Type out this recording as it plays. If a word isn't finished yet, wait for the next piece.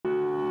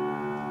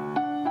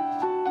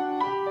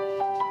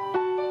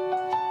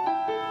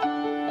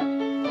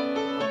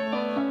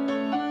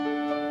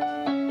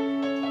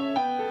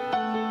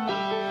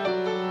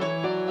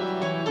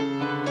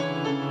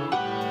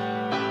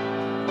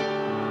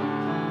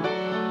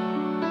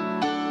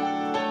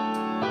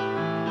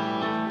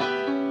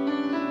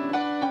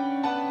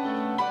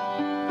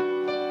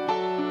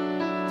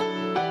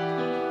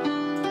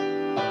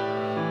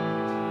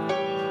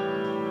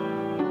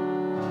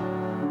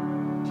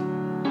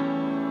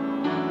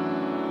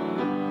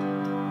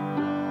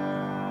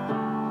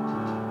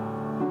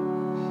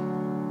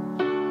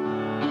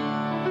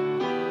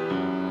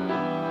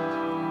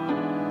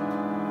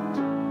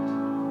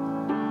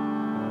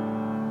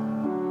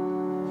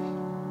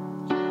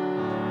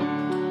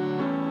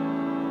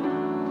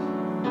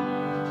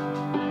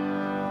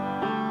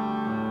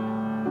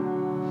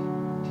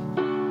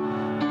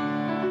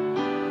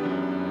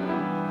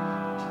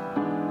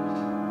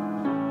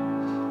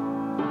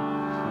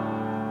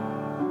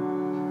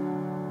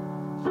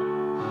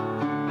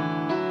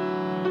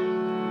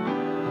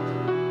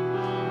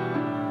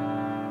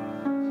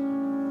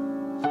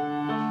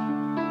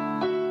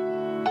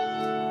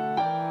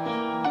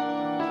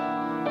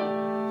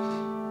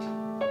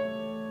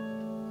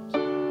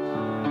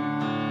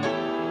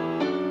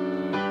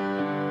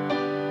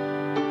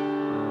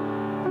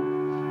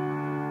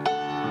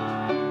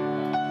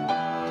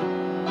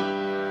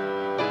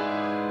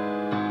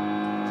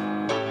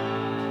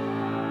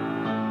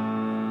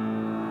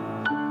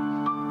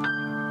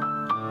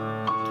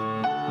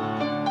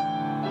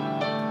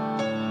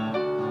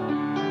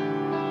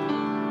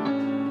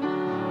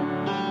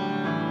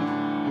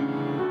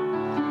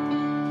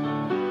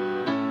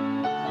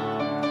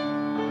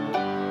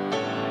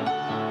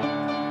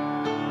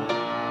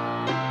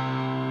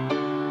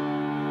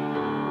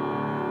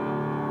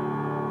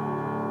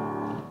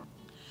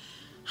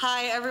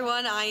Hi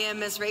everyone, I am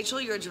Ms. Rachel,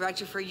 your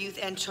Director for Youth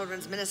and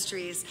Children's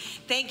Ministries.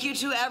 Thank you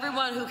to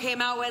everyone who came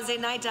out Wednesday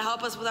night to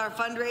help us with our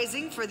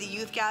fundraising for the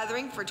youth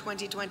gathering for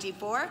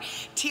 2024.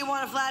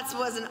 Tijuana Flats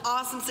was an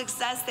awesome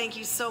success. Thank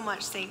you so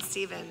much, St.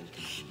 Stephen.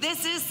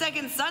 This is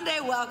Second Sunday.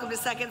 Welcome to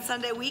Second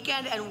Sunday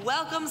weekend and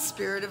welcome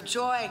Spirit of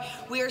Joy.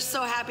 We are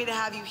so happy to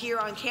have you here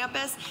on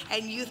campus,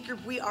 and youth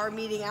group, we are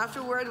meeting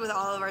afterward with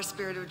all of our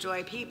Spirit of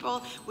Joy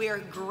people. We are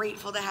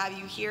grateful to have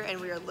you here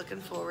and we are looking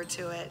forward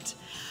to it.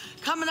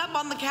 Coming up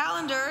on the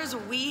calendars,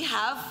 we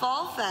have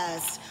Fall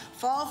Fest.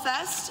 Fall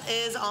Fest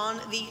is on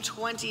the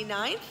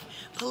 29th.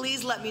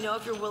 Please let me know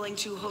if you're willing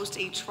to host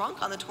a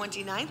trunk on the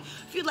 29th.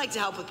 If you'd like to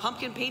help with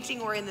pumpkin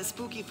painting or in the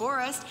spooky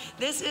forest,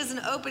 this is an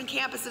open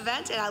campus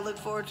event, and I look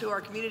forward to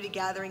our community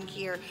gathering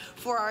here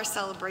for our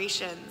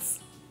celebrations.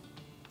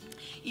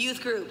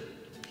 Youth group.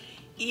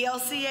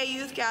 ELCA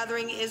Youth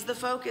Gathering is the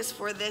focus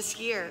for this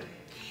year.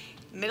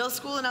 Middle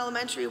school and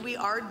elementary, we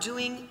are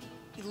doing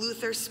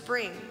Luther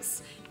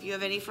Springs. If you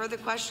have any further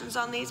questions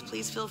on these,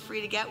 please feel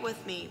free to get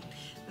with me.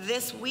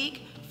 This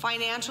week,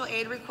 financial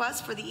aid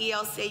request for the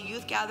ELCA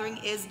Youth Gathering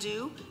is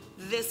due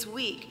this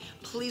week.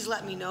 Please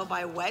let me know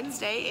by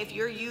Wednesday if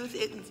your youth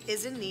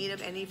is in need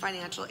of any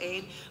financial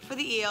aid for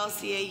the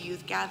ELCA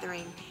Youth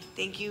Gathering.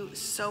 Thank you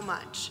so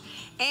much.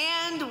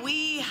 And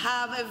we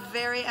have a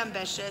very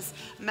ambitious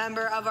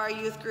member of our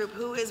youth group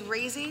who is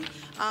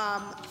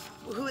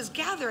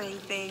gathering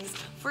things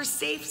for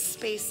safe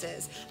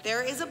spaces.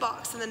 There is a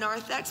box in the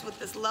narthex with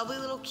this lovely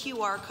little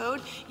QR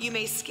code. You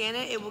may scan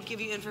it. It will give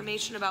you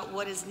information about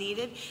what is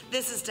needed.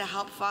 This is to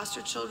help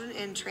foster children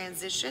in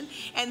transition,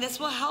 and this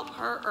will help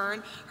her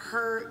earn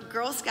her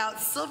Girl Scout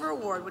Silver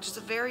Award, which is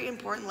a very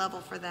important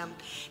level for them.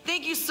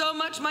 Thank you so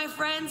much, my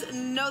friends.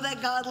 Know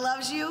that God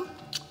loves you,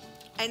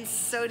 and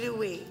so do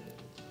we.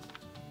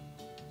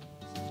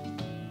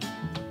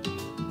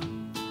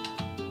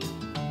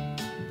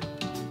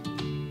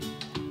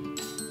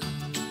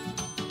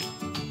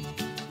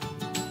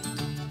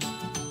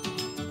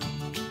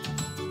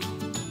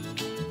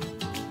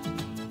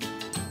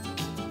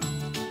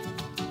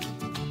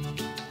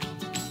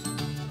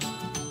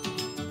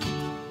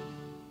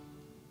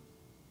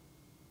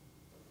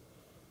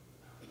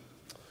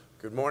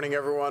 Good morning,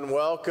 everyone.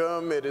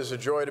 Welcome. It is a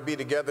joy to be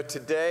together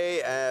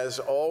today. As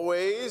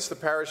always, the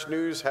Parish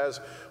News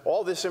has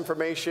all this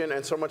information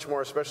and so much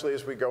more, especially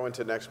as we go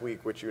into next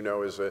week, which you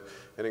know is an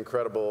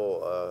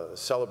incredible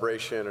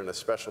celebration and a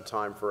special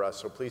time for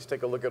us. So please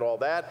take a look at all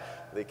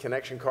that. The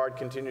connection card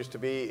continues to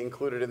be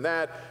included in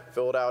that.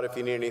 Fill it out if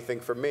you need anything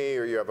from me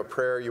or you have a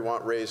prayer you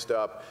want raised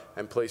up,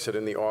 and place it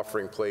in the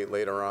offering plate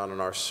later on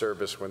in our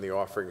service when the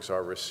offerings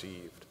are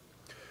received.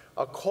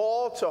 A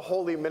call to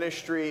holy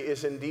ministry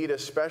is indeed a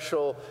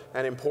special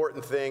and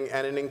important thing,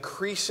 and an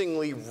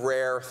increasingly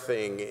rare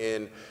thing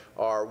in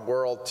our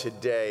world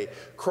today.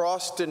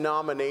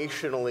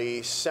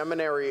 Cross-denominationally,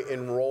 seminary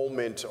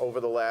enrollment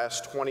over the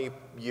last 20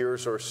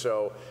 years or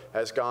so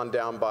has gone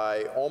down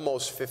by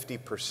almost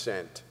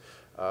 50%.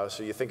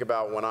 So you think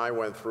about when I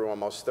went through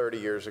almost 30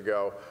 years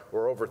ago,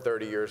 or over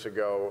 30 years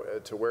ago,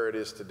 to where it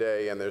is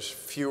today, and there's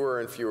fewer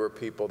and fewer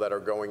people that are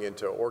going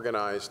into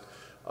organized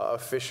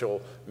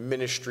official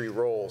ministry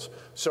roles.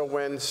 So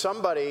when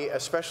somebody,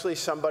 especially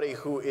somebody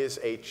who is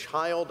a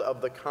child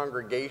of the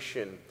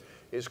congregation,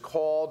 is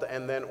called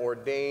and then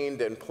ordained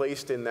and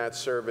placed in that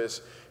service,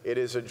 it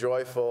is a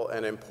joyful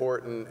and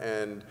important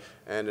and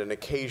an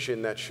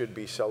occasion that should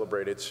be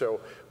celebrated.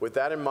 So with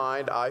that in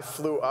mind, I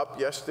flew up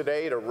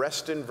yesterday to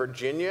Reston,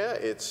 Virginia.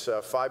 It's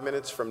 5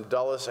 minutes from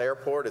Dulles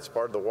Airport. It's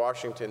part of the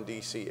Washington,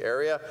 D.C.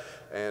 area,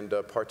 and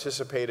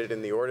participated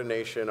in the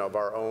ordination of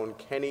our own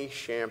Kenny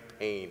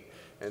Champagne.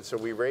 And so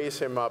we raise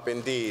him up,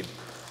 indeed,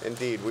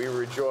 we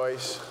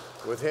rejoice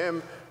with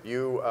him.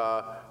 You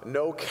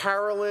know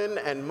Carolyn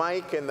and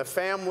Mike and the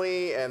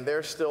family, and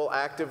they're still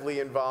actively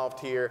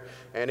involved here.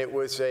 And it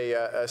was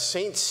a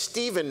St.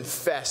 Stephen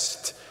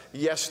Fest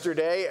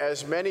yesterday,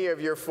 as many of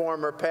your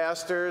former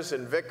pastors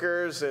and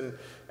vicars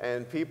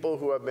and people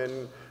who have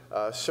been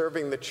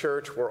serving the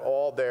church were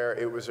all there.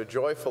 It was a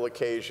joyful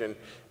occasion,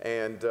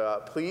 and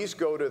please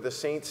go to the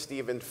St.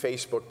 Stephen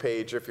Facebook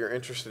page if you're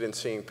interested in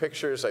seeing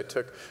pictures.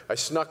 I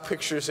snuck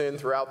pictures in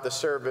throughout the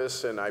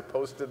service, and I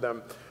posted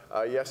them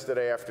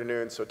yesterday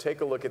afternoon, so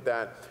take a look at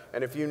that.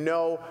 And if you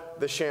know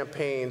the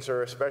Champagnes,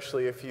 or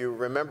especially if you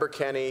remember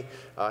Kenny,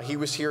 he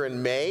was here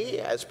in May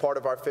as part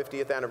of our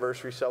 50th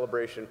anniversary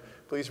celebration.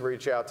 Please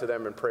reach out to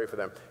them and pray for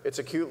them. It's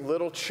a cute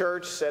little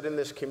church set in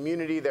this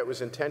community that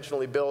was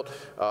intentionally built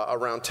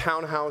around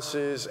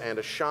townhouses and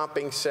a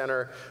shopping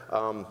center.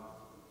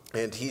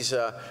 And he's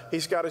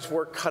got his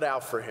work cut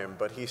out for him,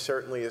 but he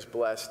certainly is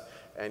blessed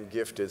and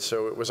gifted.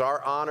 So it was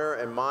our honor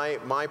and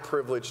my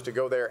privilege to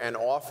go there and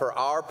offer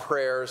our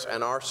prayers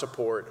and our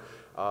support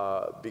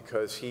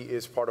because he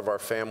is part of our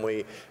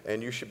family,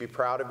 and you should be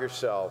proud of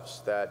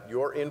yourselves that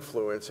your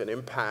influence and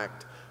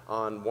impact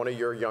on one of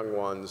your young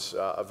ones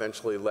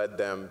eventually led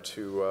them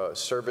to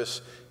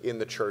service in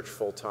the church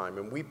full time.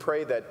 And we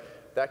pray that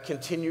that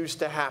continues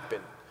to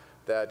happen,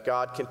 that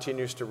God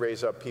continues to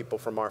raise up people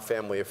from our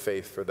family of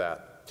faith for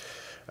that.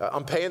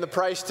 I'm paying the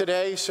price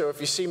today, so if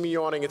you see me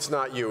yawning, it's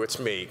not you, it's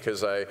me,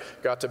 because I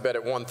got to bed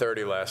at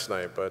 1:30 last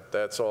night, but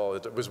that's all.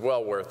 It was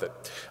well worth it.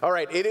 All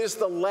right, it is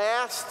the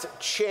last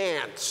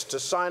chance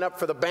to sign up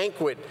for the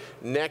banquet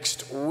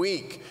next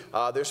week.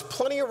 There's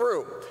plenty of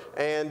room,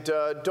 and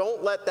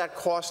don't let that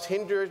cost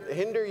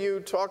hinder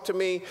you. Talk to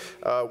me.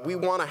 We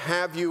want to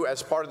have you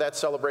as part of that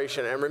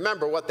celebration. And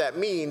remember, what that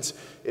means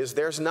is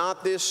there's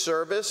not this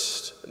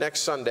service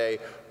next Sunday,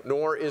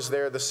 nor is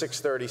there the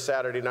 6:30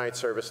 Saturday night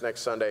service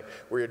next Sunday.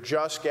 We're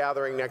just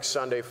gathering next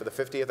Sunday for the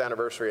 50th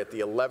anniversary at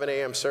the 11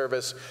 a.m.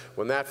 service.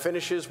 When that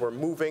finishes, we're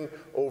moving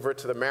over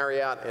to the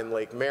Marriott in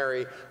Lake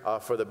Mary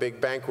for the big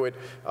banquet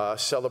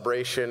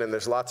celebration, and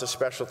there's lots of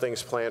special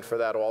things planned for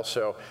that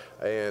also,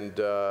 and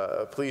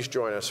please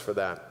join us for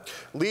that.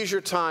 Leisure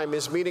Time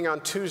is meeting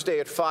on Tuesday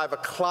at 5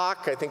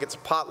 o'clock. I think it's a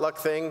potluck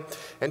thing.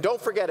 And don't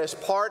forget, as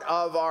part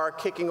of our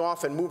kicking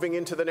off and moving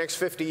into the next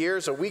 50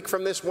 years, a week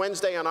from this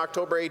Wednesday on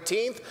October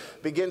 18th,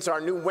 begins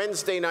our new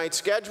Wednesday night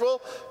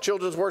schedule.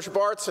 Children's Worship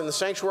Arts and the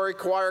Sanctuary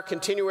Choir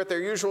continue at their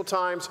usual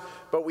times,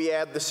 but we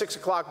add the 6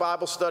 o'clock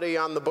Bible study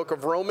on the book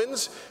of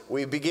Romans.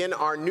 We begin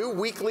our new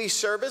weekly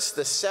service,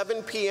 the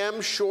 7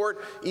 p.m.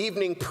 short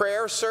evening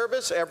prayer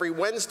service every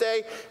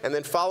Wednesday, and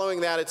then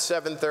following that at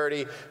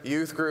 7:30,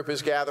 youth group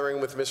is gathering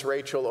with Miss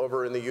Rachel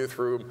over in the youth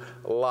room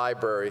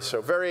library.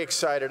 So very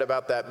excited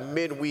about that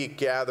midweek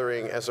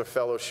gathering as a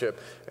fellowship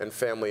and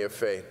family of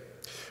faith.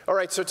 All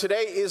right, so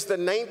today is the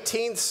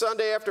 19th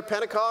Sunday after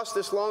Pentecost,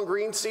 this long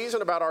green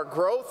season about our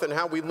growth and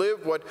how we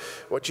live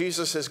what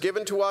Jesus has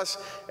given to us.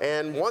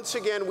 And once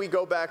again, we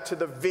go back to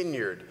the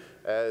vineyard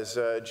as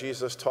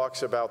Jesus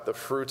talks about the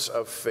fruits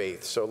of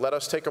faith. So let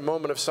us take a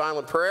moment of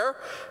silent prayer,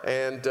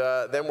 and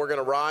then we're going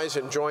to rise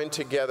and join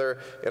together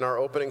in our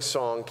opening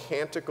song,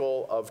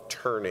 Canticle of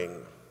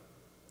Turning.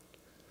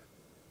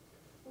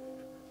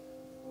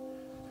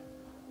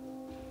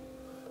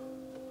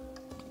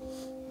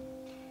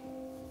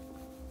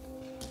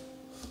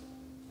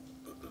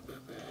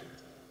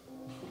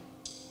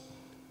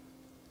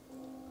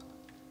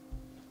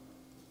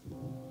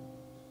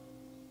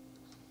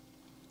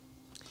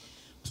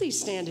 Please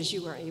stand as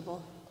you are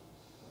able.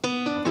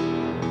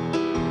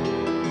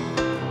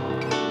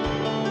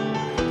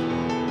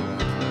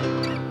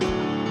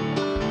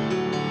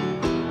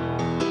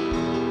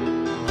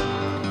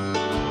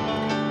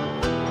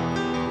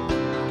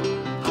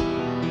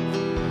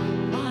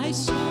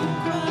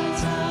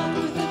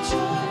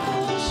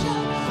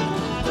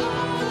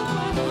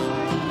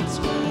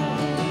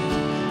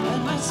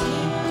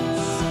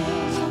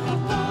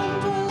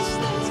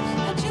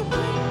 That you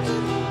bring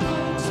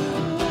to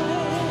the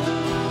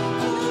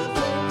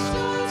point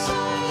away.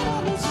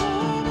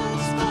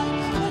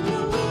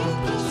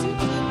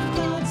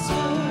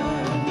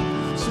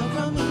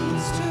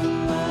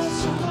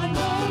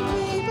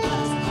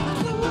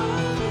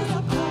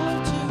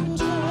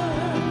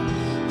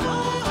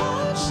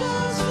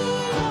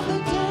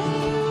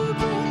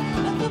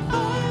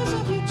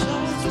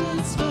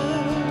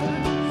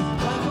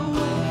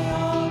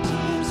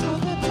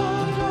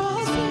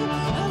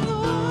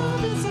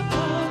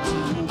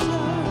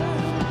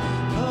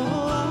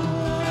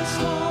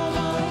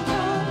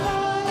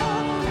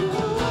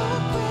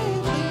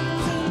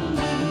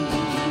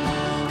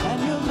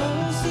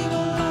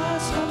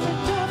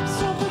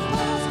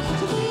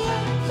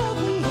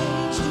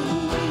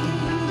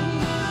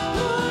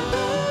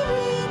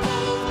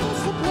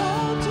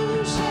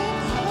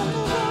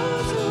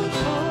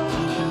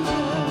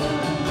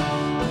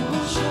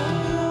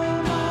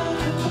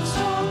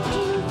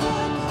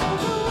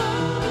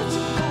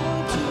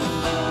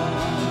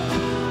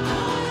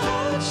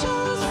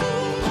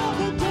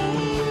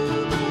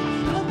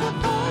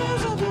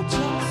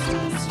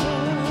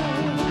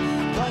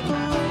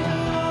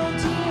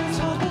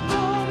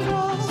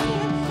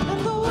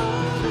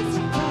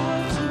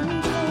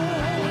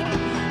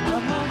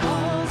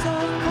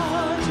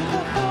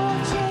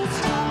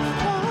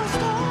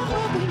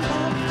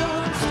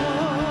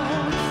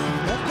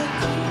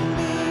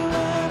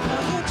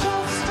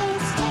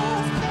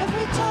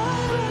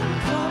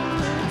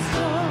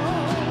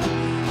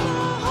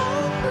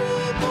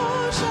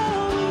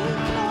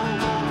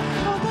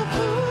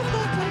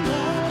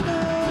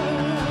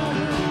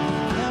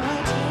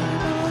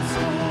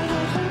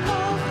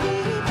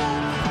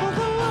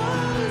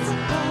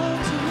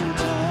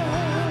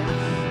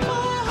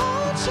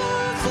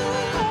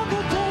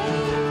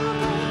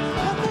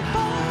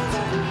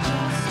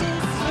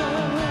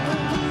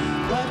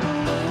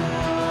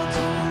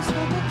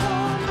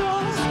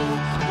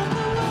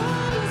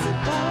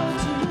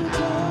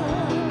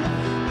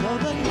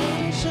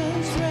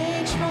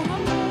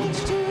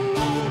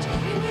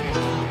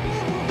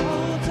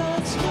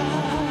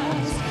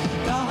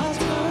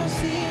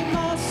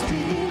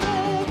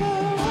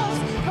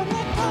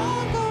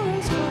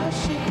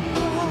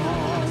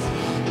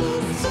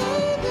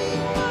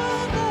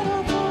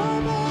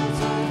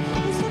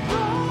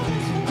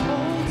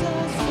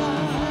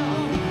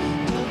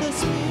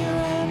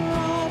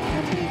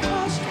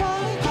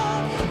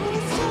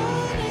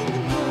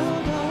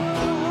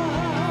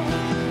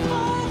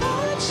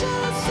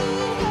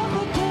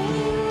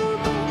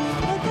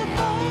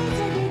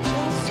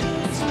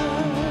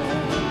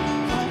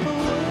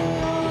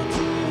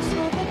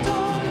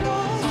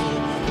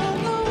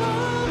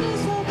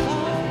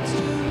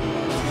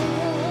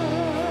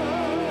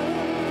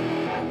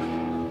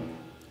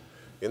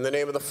 the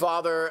name of the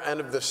Father,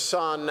 and of the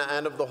Son,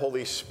 and of the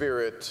Holy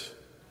Spirit,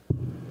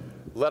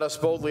 let us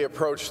boldly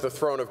approach the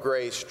throne of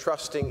grace,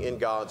 trusting in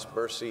God's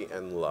mercy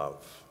and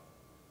love.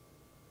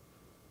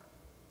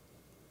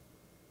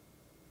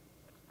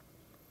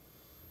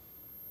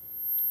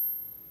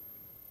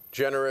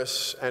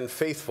 Generous and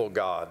faithful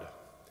God,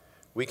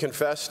 we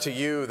confess to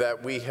you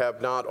that we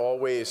have not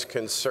always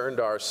concerned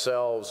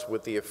ourselves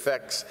with the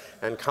effects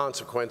and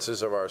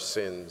consequences of our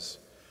sins.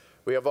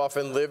 We have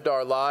often lived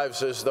our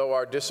lives as though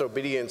our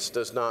disobedience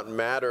does not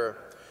matter.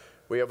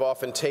 We have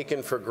often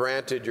taken for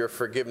granted your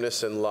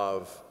forgiveness and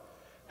love.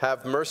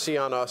 Have mercy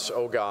on us,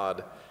 O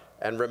God,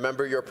 and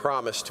remember your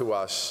promise to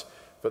us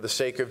for the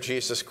sake of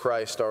Jesus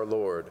Christ our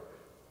Lord.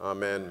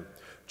 Amen.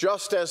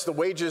 Just as the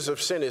wages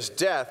of sin is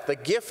death, the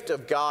gift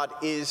of God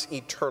is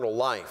eternal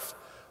life.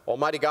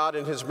 Almighty God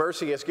in his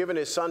mercy has given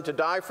his Son to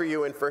die for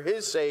you, and for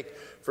his sake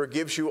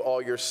forgives you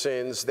all your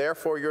sins.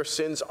 Therefore your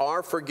sins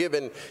are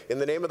forgiven in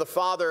the name of the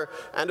Father,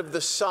 and of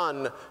the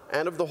Son,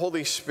 and of the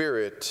Holy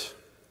Spirit.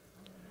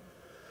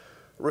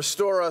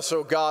 Restore us,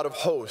 O God of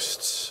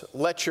hosts.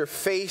 Let your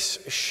face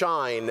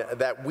shine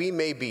that we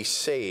may be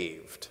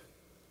saved.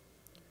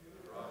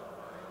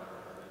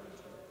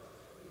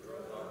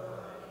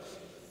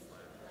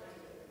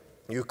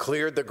 You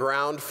cleared the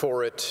ground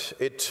for it.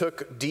 It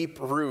took deep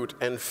root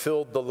and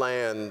filled the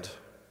land.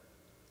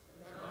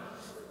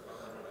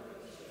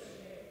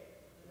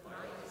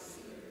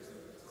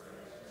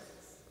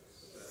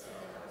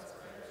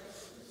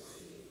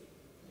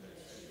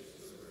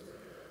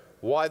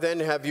 Why then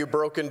have you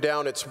broken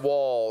down its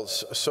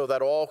walls so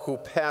that all who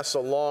pass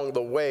along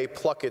the way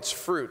pluck its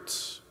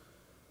fruits?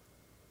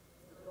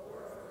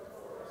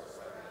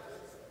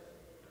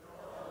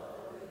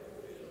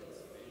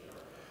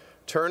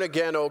 Turn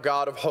again, O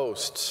God of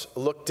hosts.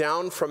 Look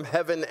down from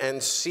heaven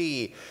and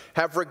see.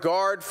 Have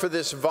regard for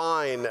this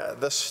vine,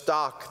 the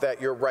stock that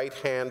your right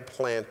hand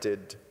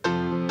planted.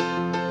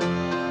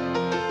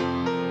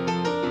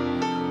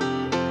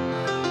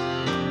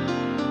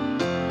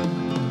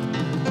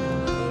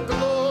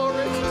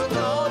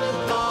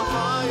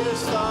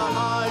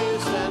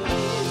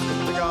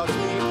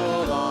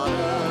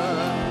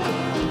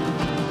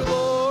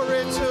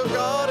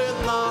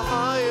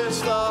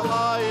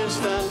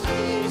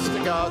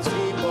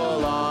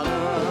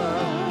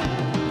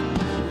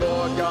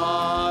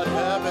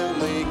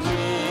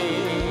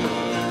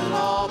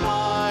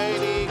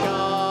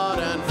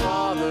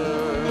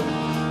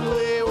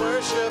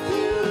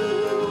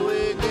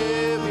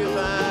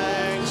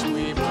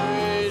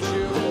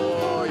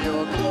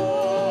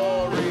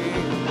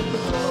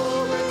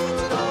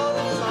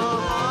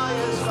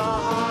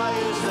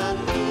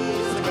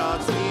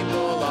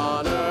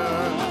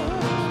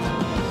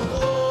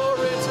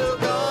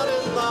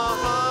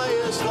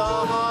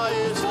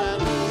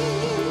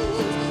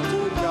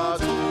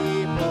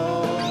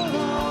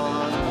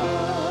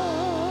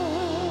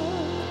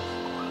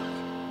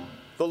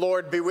 The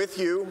Lord be with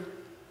you.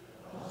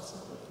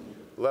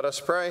 Let us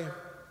pray.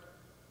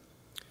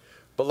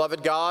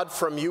 Beloved God,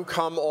 from you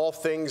come all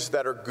things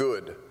that are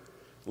good.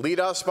 Lead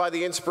us by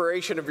the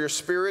inspiration of your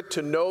Spirit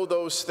to know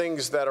those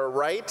things that are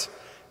right,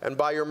 and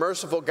by your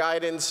merciful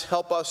guidance,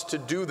 help us to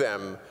do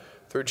them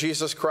through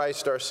Jesus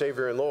Christ, our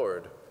Savior and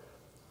Lord.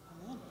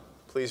 Amen.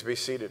 Please be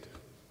seated.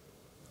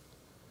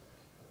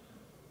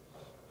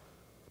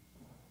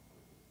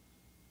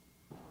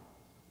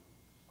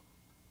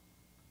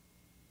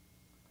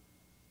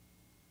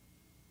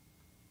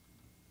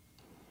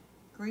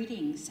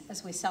 Greetings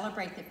as we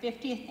celebrate the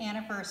 50th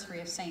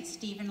anniversary of St.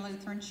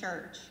 Lutheran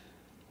Church.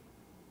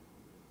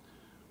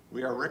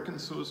 We are Rick and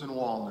Susan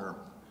Wallner.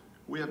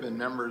 We have been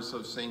members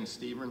of St.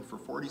 Stephen for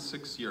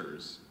 46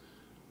 years.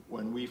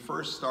 When we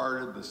first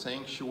started, the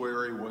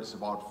sanctuary was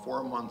about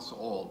 4 months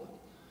old.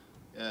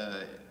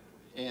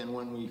 And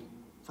when we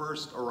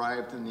first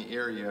arrived in the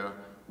area,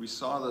 we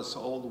saw this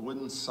old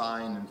wooden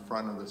sign in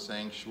front of the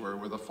sanctuary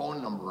with a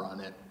phone number on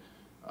it.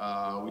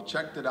 We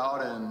checked it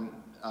out, and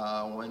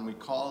when we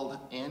called,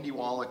 Andy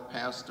Wallach,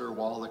 Pastor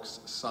Wallach's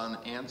son,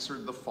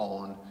 answered the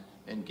phone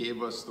and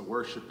gave us the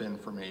worship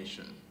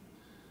information.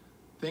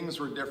 Things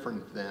were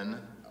different then.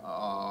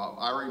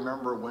 I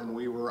remember when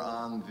we were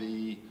on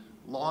the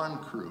lawn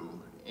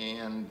crew,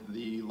 and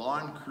the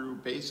lawn crew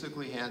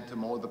basically had to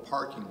mow the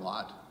parking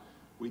lot.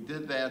 We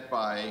did that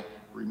by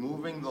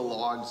removing the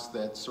logs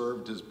that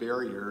served as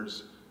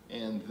barriers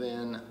and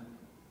then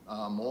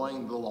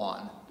mowing the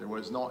lawn. There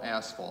was no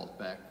asphalt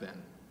back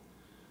then.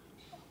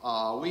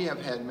 We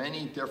have had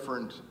many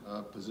different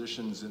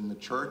positions in the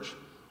church.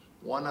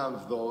 One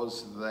of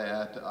those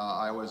that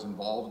I was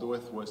involved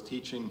with was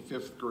teaching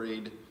 5th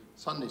grade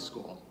Sunday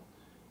school.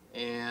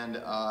 And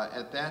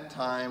at that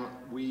time,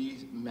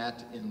 we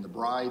met in the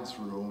bride's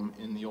room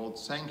in the old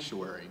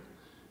sanctuary.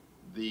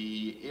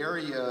 The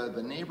area,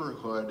 the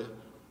neighborhood,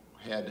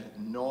 had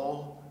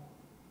no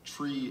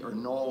tree or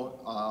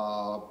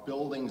no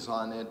buildings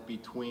on it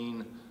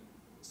between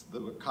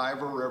the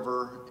Wekiva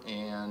River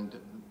and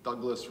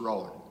Douglas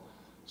Road.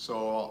 So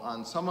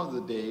on some of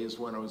the days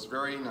when it was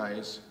very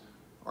nice,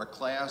 our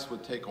class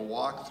would take a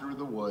walk through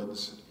the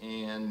woods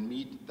and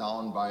meet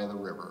down by the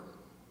river.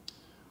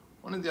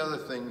 One of the other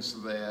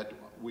things that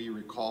we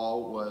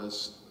recall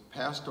was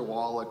Pastor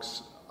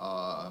Wallach's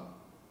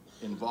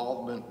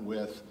involvement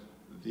with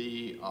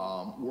the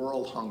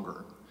world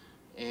hunger.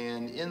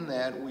 And in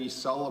that, we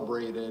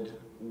celebrated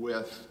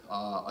with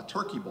a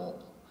turkey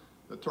bowl.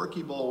 The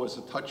turkey bowl was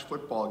a touch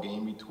football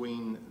game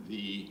between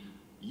the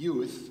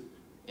youth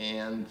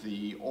and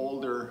the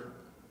older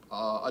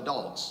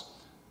adults,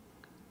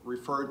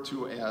 referred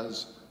to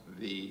as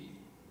the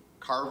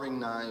carving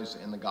knives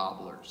and the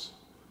gobblers.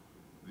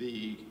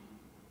 The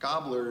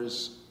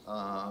gobblers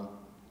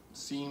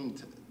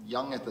seemed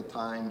young at the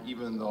time,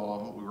 even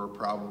though we were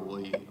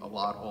probably a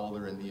lot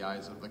older in the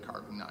eyes of the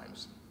carving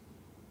knives.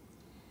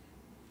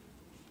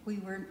 We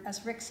were,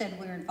 as Rick said,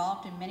 we were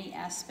involved in many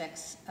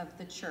aspects of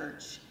the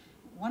church.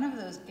 One of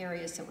those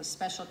areas that was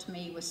special to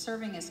me was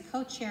serving as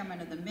co-chairman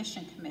of the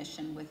Mission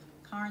Commission with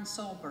Karn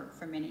Solberg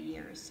for many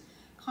years.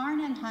 Karn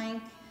and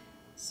Hank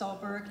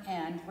Solberg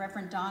and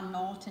Reverend Don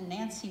Nolt and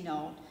Nancy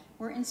Nolt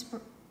were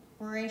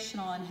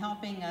inspirational in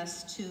helping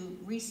us to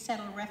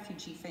resettle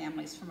refugee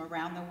families from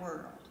around the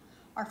world.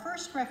 Our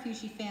first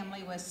refugee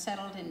family was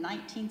settled in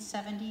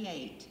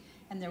 1978,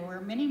 and there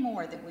were many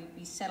more that would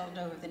be settled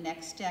over the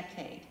next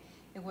decade.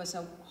 It was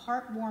a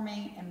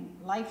heartwarming and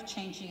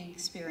life-changing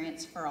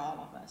experience for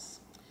all of us.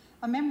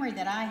 A memory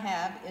that I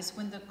have is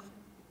when the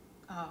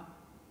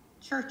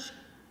church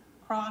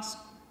cross,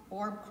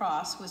 orb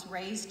cross, was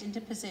raised into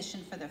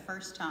position for the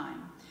first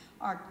time.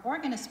 Our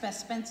organist, Beth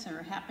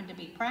Spencer, happened to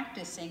be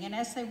practicing, and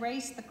as they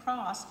raised the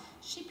cross,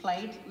 she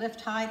played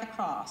Lift High the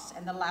Cross,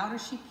 and the louder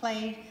she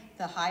played,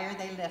 the higher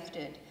they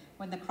lifted.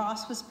 When the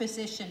cross was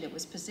positioned, it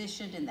was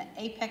positioned in the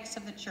apex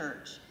of the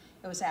church.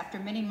 It was after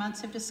many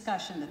months of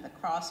discussion that the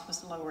cross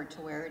was lowered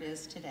to where it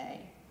is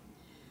today.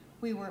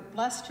 We were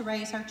blessed to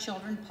raise our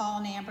children, Paul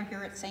and Amber,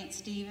 here at St.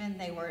 Stephen.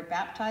 They were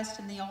baptized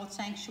in the old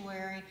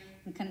sanctuary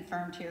and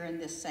confirmed here in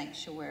this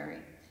sanctuary.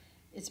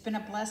 It's been a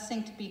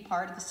blessing to be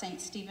part of the St.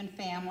 Stephen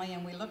family,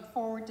 and we look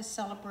forward to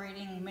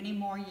celebrating many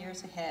more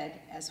years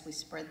ahead as we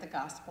spread the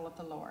gospel of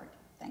the Lord.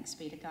 Thanks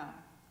be to God.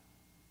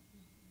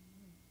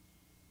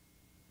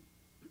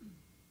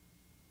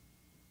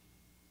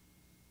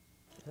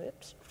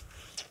 Oops.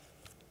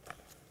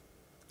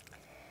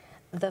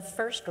 The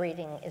first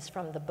reading is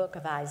from the book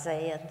of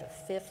Isaiah,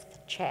 the 5th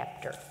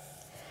chapter.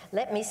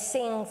 Let me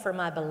sing for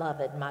my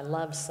beloved my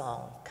love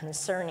song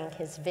concerning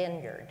his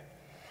vineyard.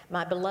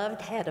 My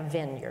beloved had a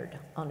vineyard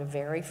on a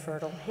very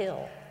fertile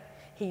hill.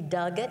 He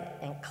dug it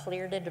and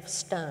cleared it of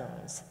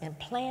stones and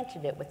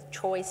planted it with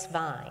choice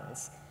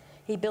vines.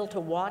 He built a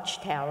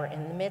watchtower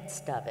in the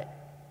midst of it.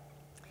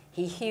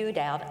 He hewed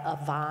out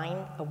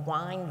a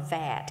wine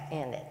vat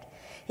in it.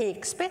 He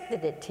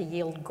expected it to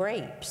yield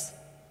grapes,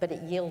 but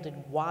it yielded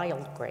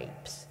wild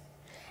grapes.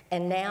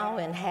 And now,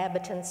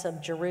 inhabitants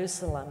of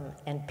Jerusalem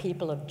and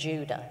people of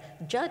Judah,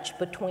 judge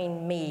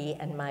between me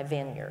and my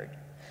vineyard.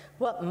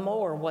 What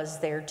more was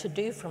there to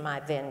do for my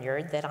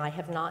vineyard that I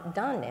have not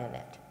done in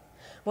it?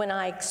 When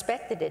I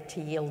expected it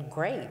to yield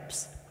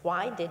grapes,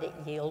 why did it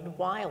yield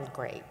wild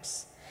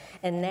grapes?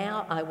 And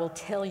now I will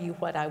tell you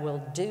what I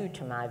will do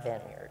to my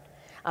vineyard.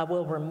 I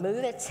will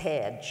remove its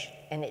hedge,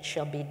 and it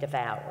shall be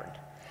devoured.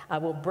 I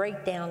will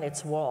break down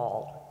its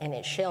wall, and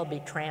it shall be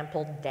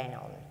trampled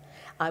down.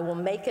 I will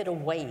make it a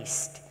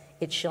waste.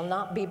 It shall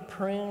not be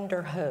pruned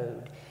or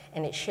hoed,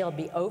 and it shall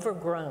be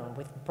overgrown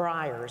with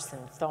briars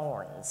and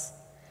thorns.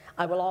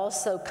 I will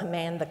also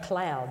command the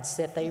clouds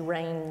that they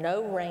rain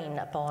no rain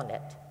upon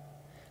it.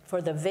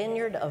 For the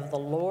vineyard of the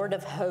Lord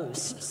of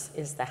hosts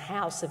is the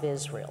house of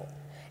Israel,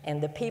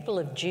 and the people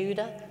of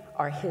Judah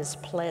are his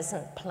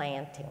pleasant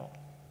planting.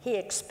 He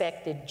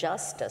expected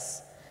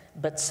justice,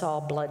 but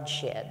saw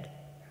bloodshed,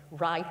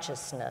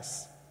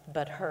 righteousness,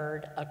 but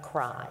heard a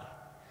cry.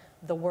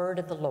 The word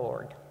of the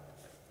Lord.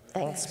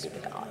 Thanks be to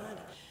God.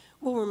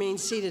 We'll remain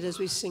seated as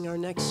we sing our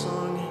next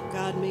song,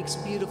 God Makes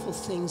Beautiful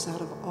Things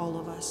Out of All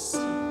of Us.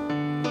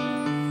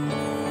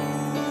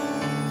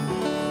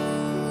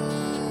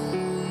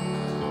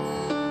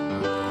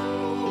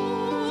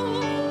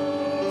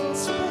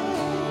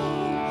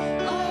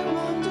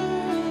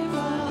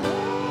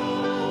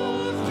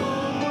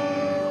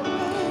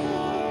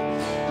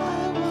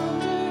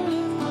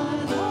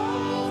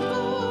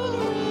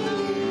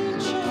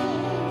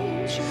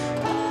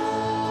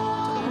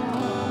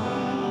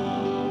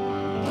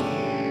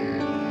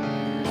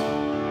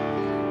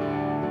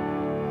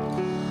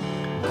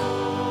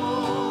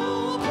 Oh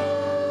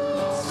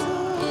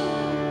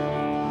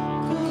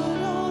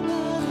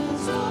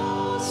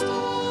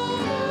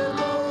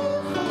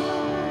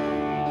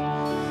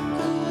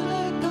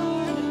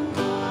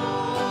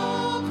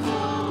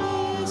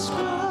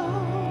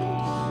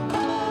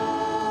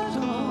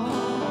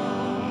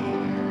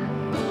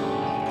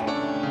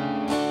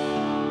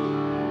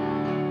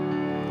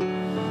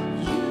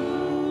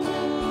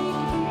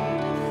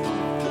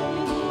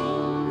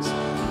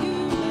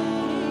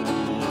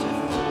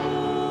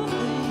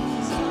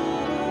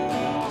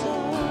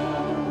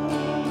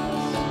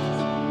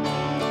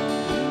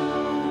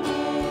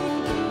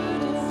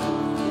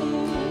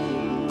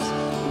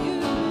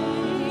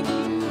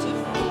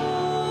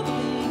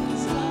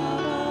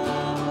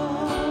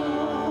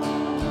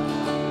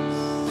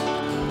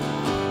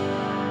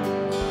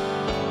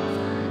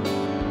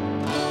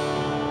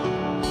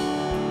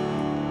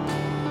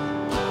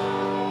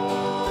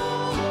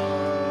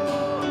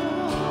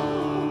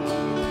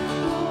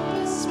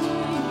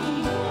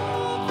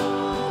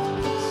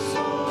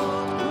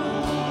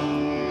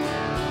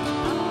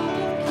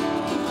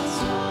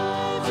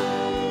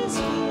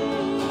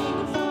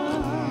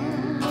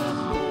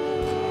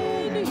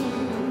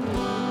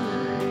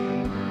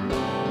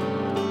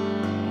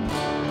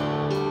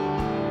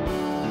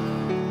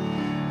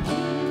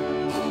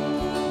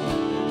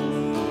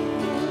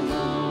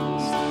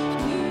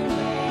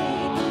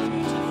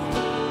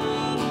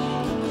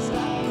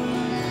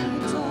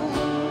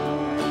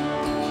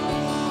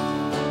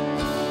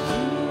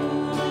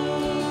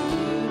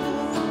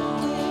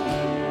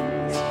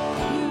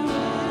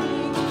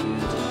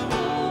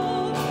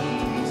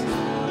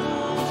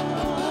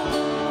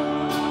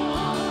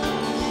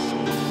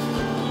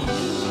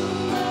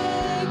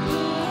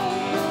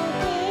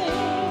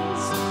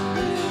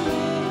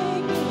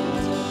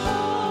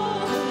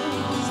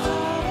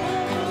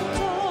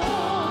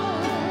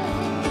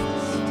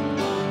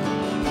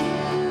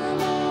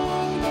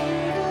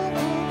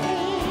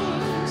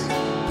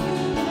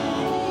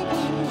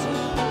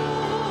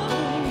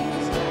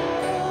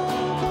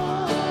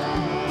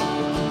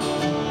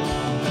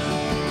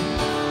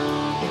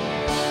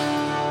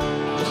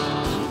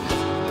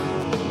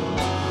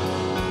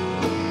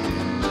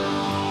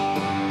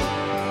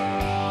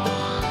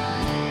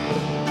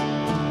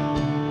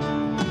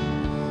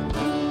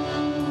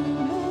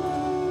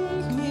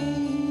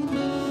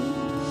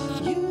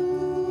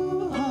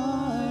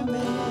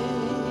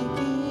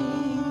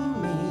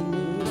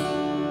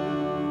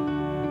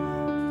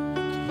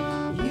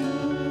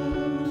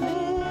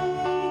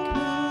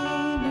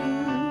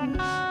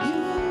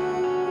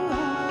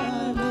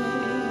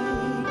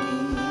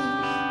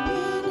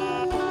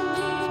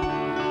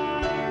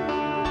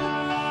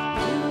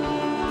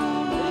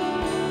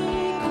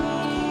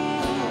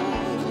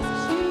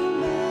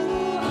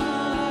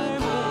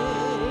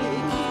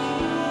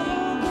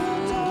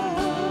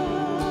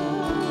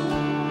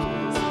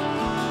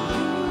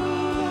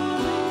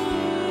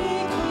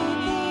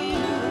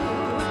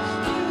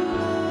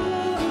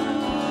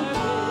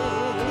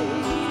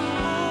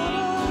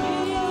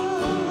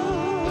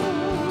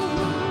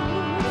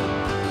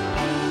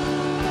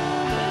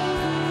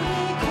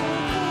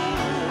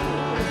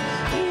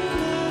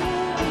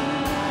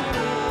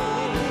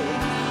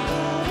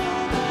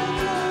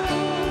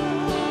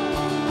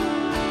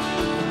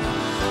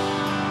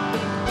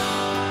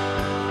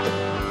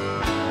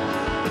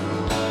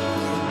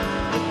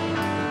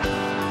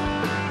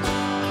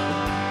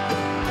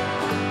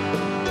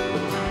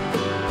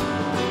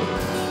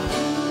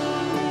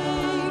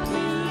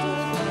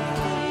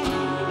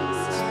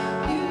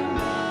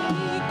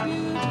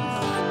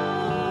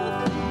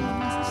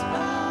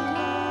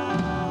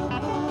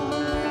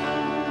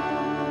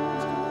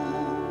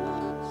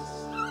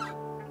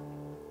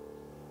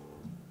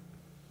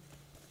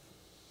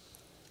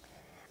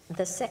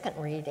The second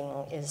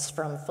reading is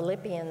from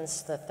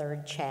Philippians, the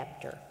 3rd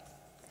chapter.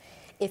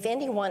 If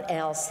anyone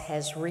else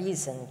has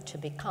reason to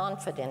be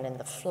confident in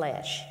the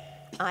flesh,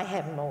 I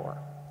have more.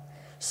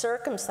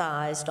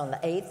 Circumcised on the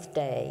 8th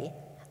day,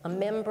 a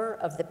member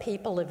of the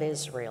people of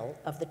Israel,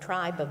 of the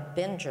tribe of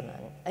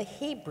Benjamin, a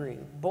Hebrew,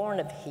 born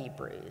of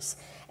Hebrews,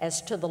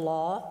 as to the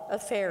law, a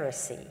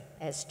Pharisee,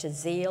 as to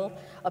zeal,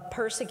 a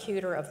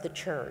persecutor of the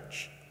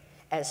church,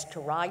 as to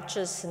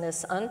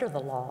righteousness under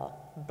the law,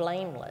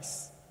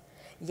 blameless.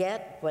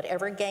 Yet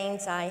whatever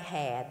gains I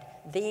had,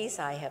 these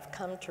I have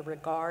come to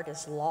regard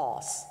as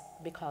loss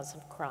because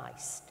of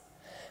Christ.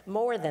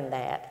 More than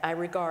that, I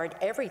regard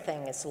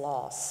everything as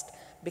lost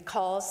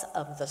because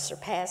of the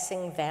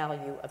surpassing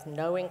value of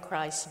knowing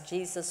Christ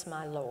Jesus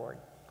my Lord.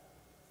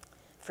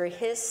 For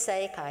his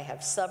sake I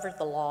have suffered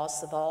the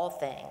loss of all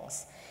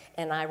things,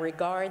 and I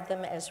regard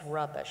them as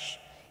rubbish,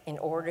 in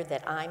order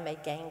that I may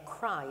gain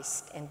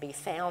Christ and be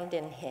found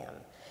in him,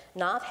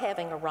 not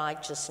having a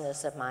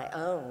righteousness of my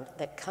own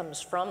that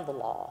comes from the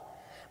law,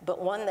 but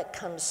one that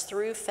comes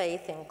through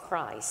faith in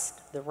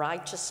Christ, the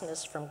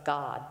righteousness from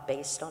God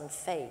based on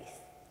faith.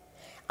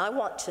 I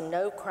want to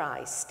know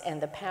Christ and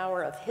the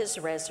power of his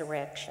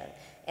resurrection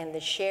and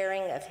the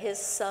sharing of his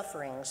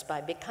sufferings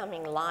by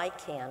becoming like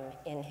him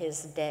in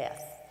his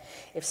death,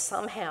 if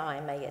somehow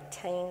I may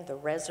attain the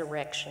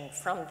resurrection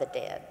from the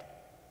dead.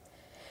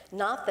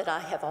 Not that I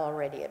have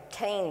already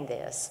obtained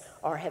this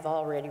or have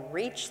already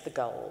reached the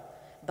goal,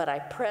 but I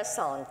press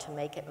on to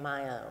make it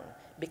my own,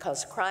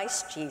 because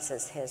Christ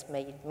Jesus has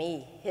made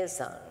me his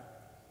own.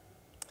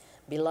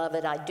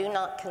 Beloved, I do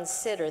not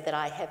consider that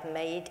I have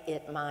made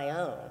it my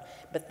own,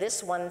 but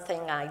this one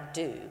thing I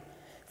do,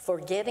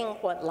 forgetting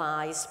what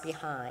lies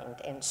behind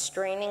and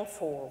straining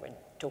forward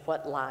to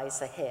what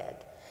lies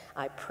ahead.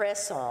 I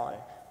press on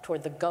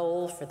toward the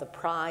goal for the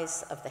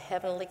prize of the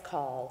heavenly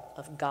call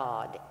of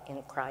God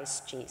in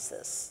Christ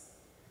Jesus.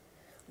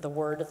 The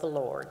word of the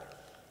Lord.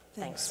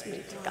 Thanks be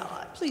to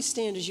God. Please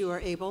stand as you are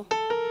able.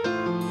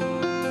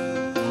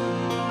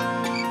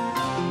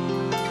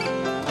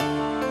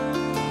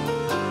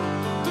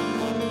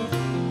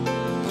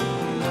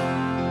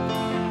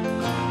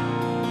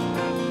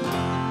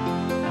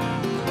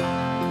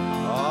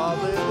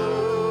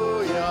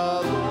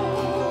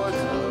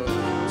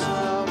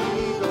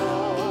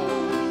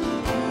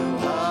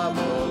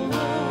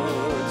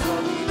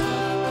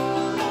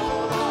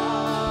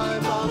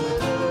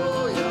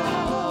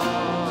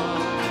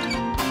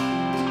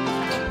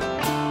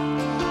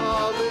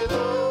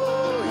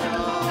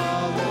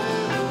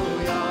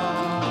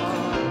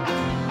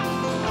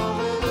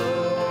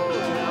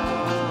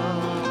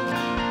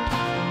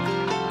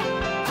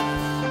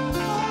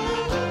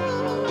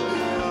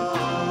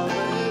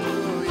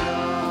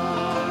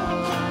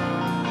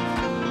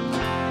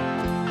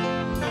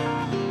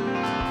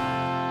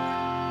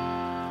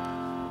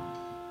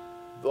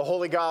 The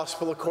Holy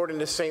Gospel according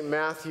to St.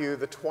 Matthew,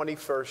 the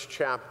 21st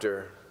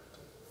chapter.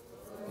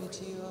 Glory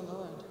to you, O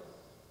Lord.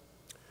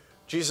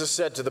 Jesus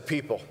said to the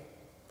people,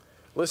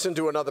 "Listen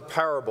to another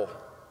parable.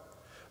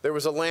 There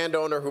was a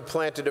landowner who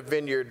planted a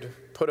vineyard,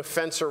 put a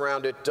fence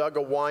around it, dug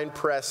a wine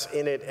press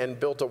in it, and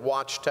built a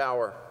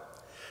watchtower.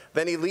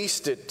 Then he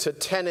leased it to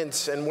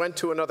tenants and went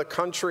to another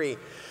country.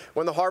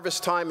 When the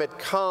harvest time had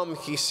come,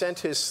 he sent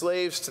his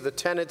slaves to the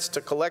tenants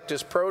to collect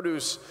his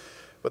produce.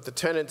 But the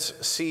tenants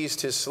seized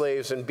his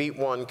slaves and beat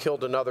one,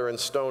 killed another, and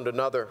stoned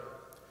another.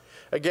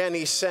 Again,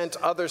 he sent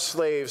other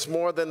slaves,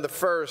 more than the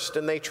first,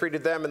 and they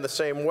treated them in the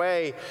same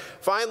way.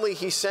 Finally,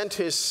 he sent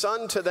his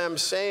son to them,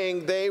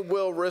 saying, 'They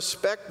will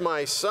respect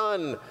my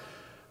son.'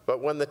 But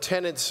when the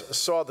tenants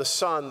saw the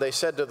son, they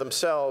said to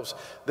themselves,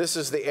 'This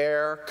is the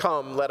heir.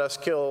 Come, let us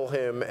kill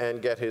him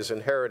and get his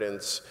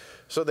inheritance.'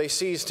 So they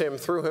seized him,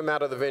 threw him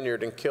out of the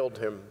vineyard, and killed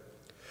him.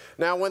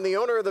 Now, when the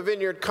owner of the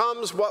vineyard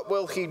comes, what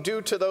will he do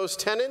to those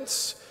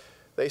tenants?'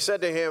 They said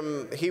to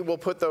him, 'He will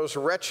put those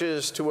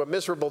wretches to a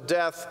miserable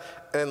death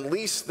and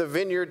lease the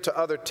vineyard to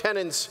other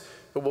tenants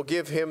who will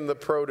give him the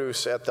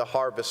produce at the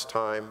harvest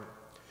time.'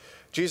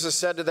 Jesus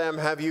said to them,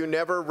 'Have you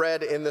never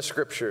read in the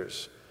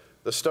scriptures,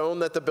 the stone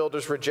that the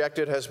builders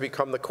rejected has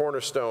become the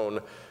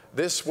cornerstone?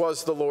 This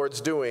was the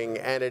Lord's doing,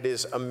 and it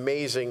is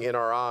amazing in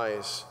our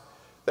eyes.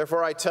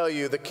 Therefore I tell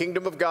you, the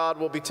kingdom of God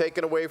will be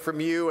taken away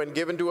from you and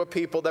given to a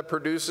people that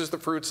produces the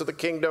fruits of the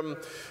kingdom.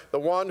 The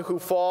one who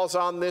falls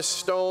on this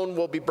stone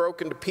will be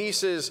broken to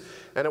pieces,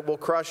 and it will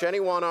crush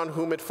anyone on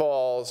whom it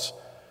falls.'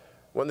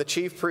 When the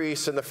chief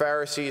priests and the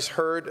Pharisees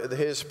heard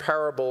his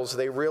parables,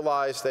 they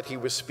realized that he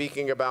was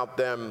speaking about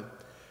them.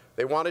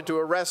 They wanted to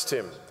arrest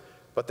him,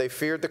 but they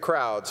feared the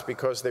crowds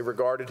because they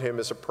regarded him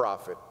as a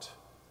prophet."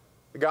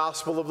 The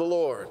Gospel of the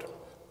Lord.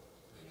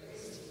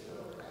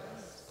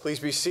 Please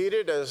be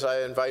seated as I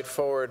invite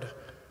forward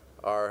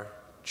our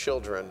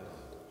children,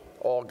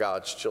 all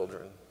God's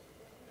children.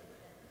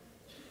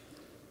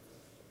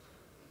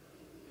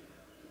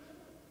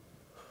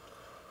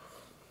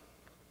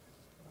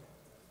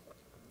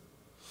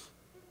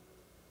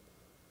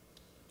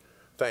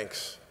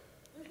 Thanks.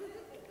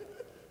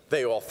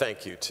 They all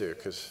thank you too,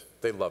 because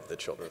they love the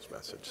children's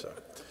message.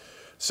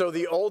 So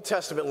the Old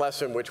Testament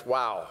lesson, which,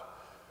 wow,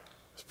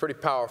 it's pretty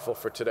powerful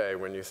for today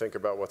when you think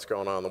about what's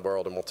going on in the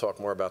world, and we'll talk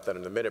more about that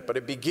in a minute. But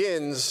it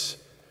begins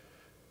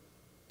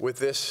with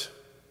this: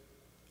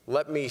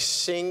 let me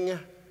sing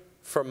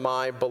for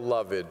my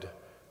beloved,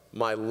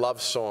 my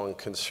love song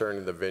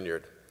concerning the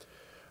vineyard.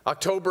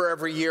 October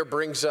every year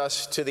brings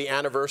us to the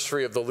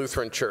anniversary of the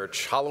Lutheran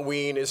Church.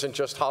 Halloween isn't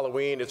just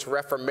Halloween, it's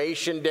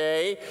Reformation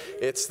Day.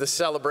 It's the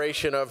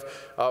celebration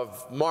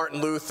of Martin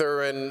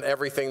Luther and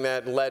everything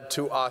that led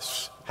to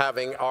us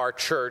having our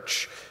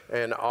church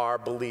and our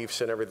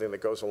beliefs and everything that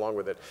goes along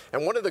with it.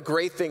 And one of the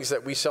great things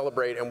that we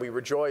celebrate and we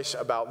rejoice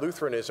about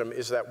Lutheranism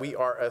is that we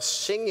are a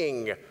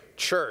singing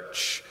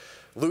church.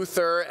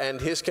 Luther and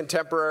his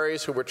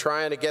contemporaries, who were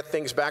trying to get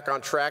things back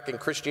on track in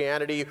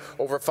Christianity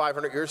over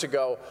 500 years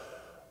ago,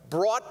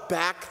 brought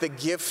back the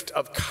gift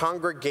of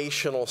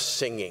congregational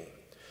singing.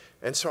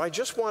 And so I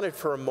just wanted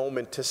for a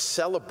moment to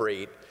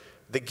celebrate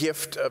the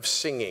gift of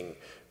singing,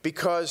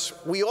 because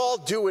we all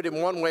do it in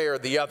one way or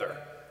the other.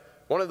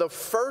 One of the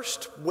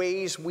first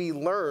ways we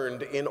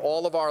learned in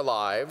all of our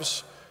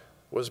lives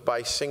was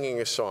by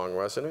singing a song,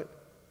 wasn't it?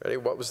 Ready?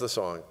 What was the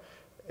song?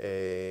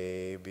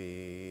 A,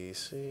 B,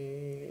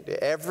 C.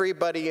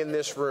 Everybody in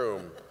this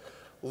room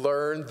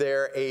learned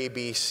their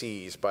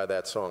ABCs by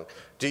that song.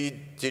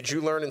 Did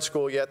you learn in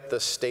school yet the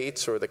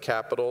states or the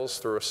capitals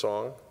through a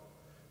song?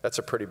 That's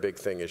a pretty big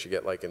thing as you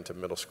get like into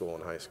middle school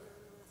and high school.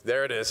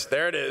 There it is,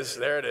 there it is,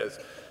 there it is.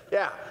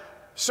 Yeah,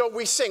 so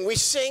we sing. We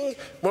sing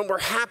when we're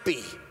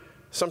happy.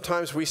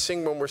 Sometimes we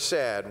sing when we're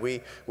sad.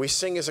 We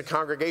sing as a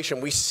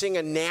congregation. We sing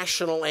a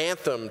national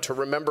anthem to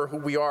remember who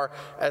we are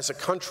as a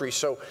country.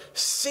 So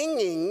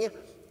singing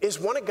is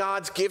one of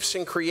God's gifts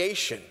in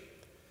creation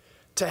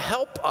to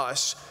help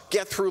us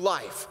get through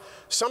life.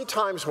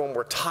 Sometimes when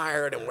we're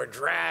tired and we're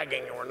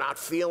dragging and we're not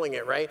feeling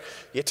it, right?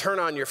 You turn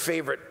on your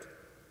favorite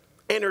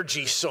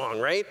energy song,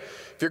 right?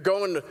 If you're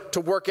going to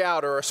work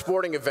out or a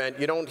sporting event,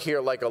 you don't hear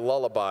like a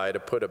lullaby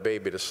to put a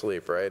baby to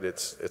sleep, right?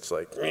 It's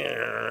like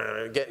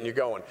getting you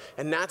going.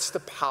 And that's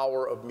the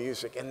power of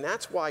music. And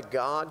that's why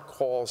God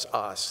calls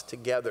us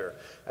together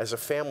as a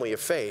family of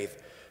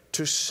faith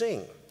to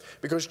sing.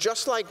 Because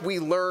just like we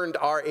learned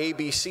our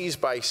ABCs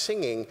by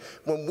singing,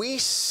 when we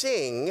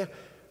sing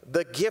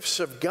the gifts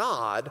of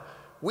God,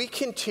 we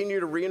continue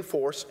to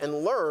reinforce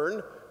and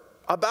learn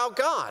about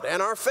God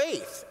and our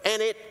faith.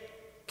 And it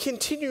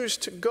continues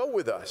to go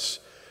with us.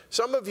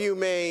 Some of you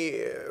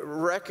may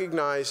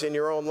recognize in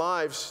your own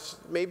lives,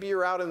 maybe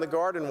you're out in the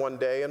garden one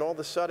day and all of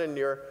a sudden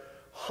you're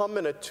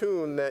humming a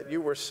tune that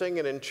you were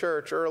singing in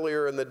church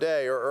earlier in the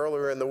day or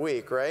earlier in the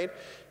week, right?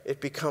 It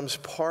becomes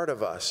part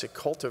of us. It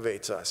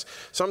cultivates us.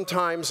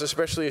 Sometimes,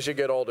 especially as you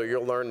get older,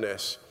 you'll learn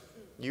this.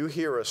 You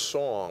hear a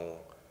song,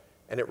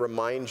 and it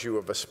reminds you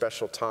of a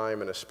special time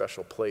and a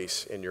special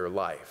place in your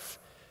life.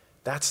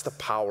 That's the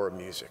power of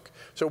music.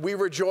 So we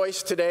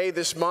rejoice today,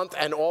 this month,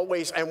 and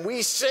always, and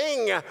we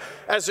sing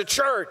as a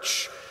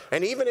church.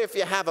 And even if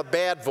you have a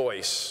bad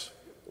voice,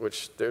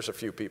 which there's a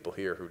few people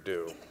here who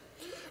do,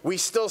 we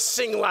still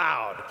sing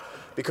loud.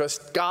 Because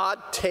God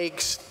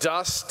takes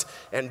dust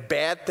and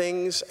bad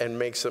things and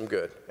makes them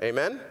good.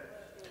 Amen? Amen?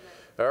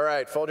 All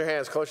right, fold your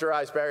hands, close your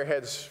eyes, bow your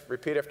heads.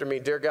 Repeat after me.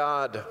 Dear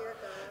God,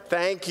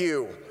 thank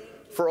you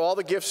for all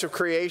the gifts of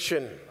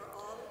creation,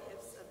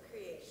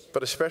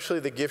 but especially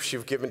the gifts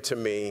you've given to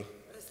me,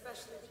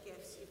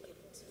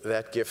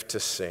 that gift to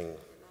sing.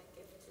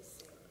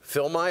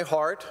 Fill my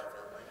heart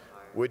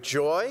with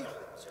joy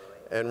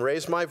and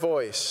raise my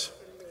voice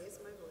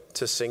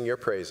to sing your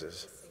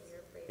praises.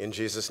 In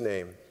Jesus'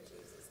 name.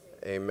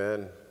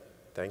 Amen.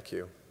 Thank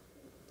you.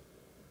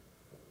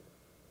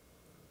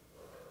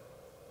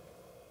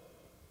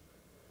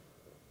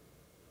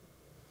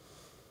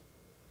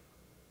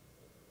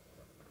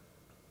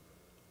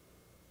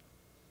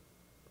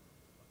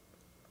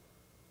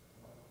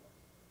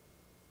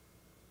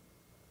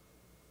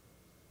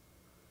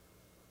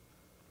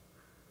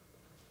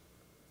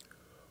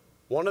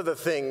 One of the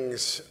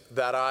things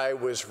that I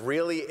was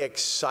really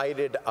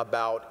excited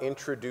about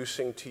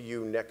introducing to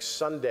you next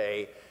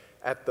Sunday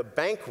at the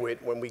banquet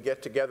when we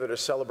get together to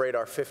celebrate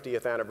our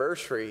 50th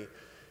anniversary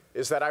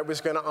is that I was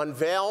going to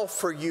unveil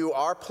for you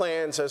our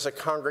plans as a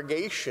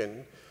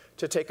congregation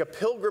to take a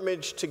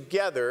pilgrimage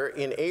together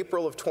in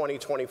April of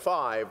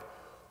 2025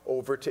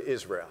 over to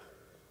Israel,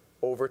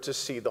 over to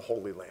see the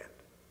Holy Land.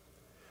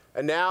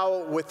 And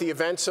now with the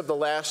events of the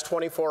last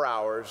 24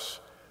 hours,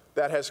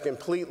 that has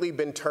completely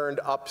been turned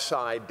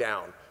upside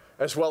down,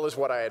 as well as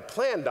what I had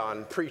planned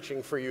on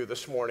preaching for you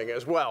this morning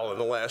as well in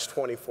the last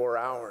 24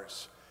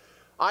 hours.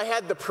 I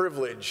had the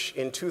privilege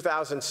in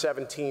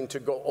 2017 to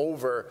go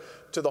over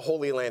to the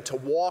Holy Land, to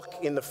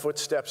walk in the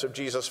footsteps of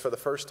Jesus for the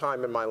first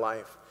time in my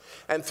life.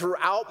 And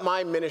throughout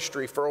my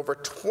ministry for over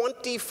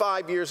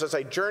 25 years, as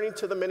I journeyed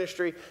to the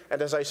ministry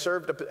and as I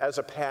served as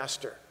a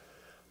pastor,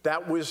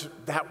 that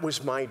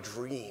was my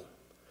dream.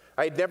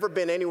 I had never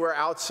been anywhere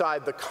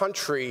outside the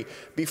country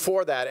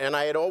before that, and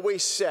I had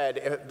always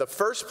said, the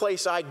first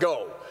place I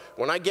go,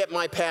 when I get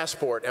my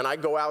passport and I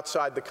go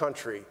outside the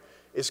country,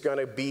 is going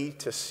to be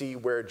to see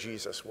where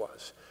Jesus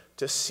was,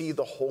 to see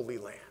the Holy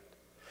Land.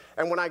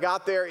 And when I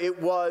got there, it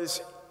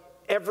was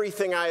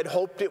everything I had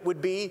hoped it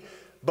would be,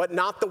 but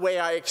not the way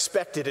I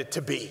expected it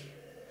to be.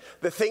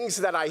 The things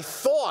that I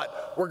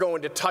thought were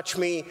going to touch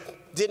me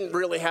didn't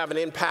really have an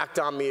impact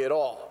on me at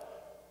all.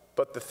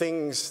 But the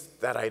things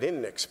that I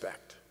didn't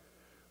expect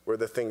were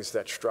the things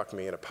that struck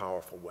me in a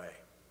powerful way.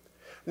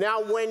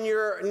 Now, when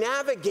you're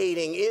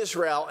navigating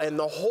Israel and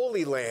the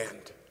Holy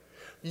Land,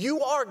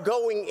 you are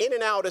going in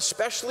and out,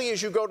 especially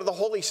as you go to the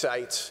holy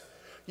sites,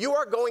 you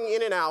are going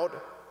in and out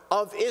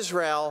of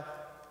Israel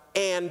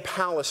and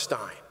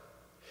Palestine.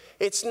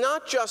 It's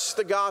not just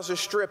the Gaza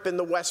Strip and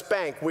the West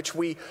Bank, which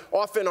we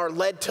often are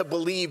led to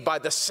believe by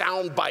the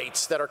sound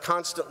bites that are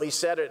constantly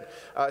sent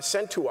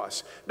to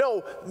us.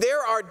 No,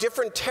 there are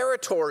different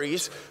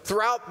territories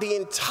throughout the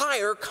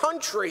entire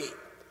country.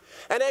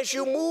 And as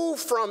you move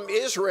from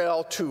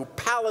Israel to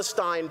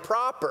Palestine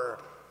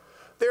proper,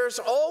 there's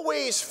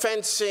always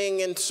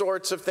fencing and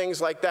sorts of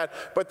things like that,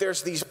 but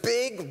there's these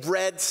big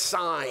red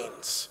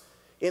signs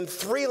in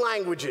 3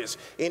 languages,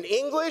 in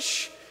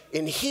English,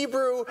 in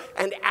Hebrew,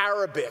 and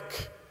Arabic,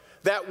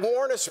 that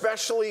warn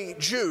especially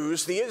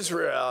Jews, the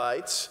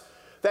Israelites,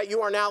 that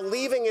you are now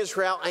leaving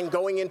Israel and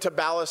going into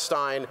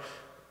Palestine,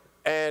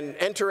 and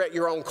enter at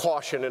your own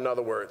caution, in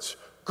other words.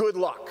 Good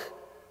luck.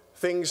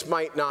 Things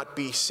might not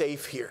be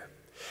safe here.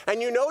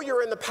 And you know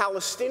you're in the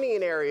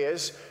Palestinian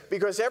areas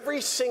because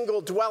every single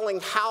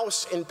dwelling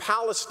house in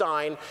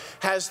Palestine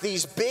has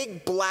these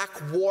big black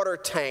water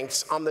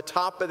tanks on the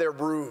top of their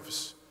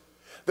roofs.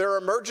 They're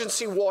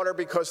emergency water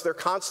because they're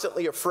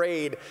constantly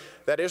afraid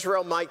that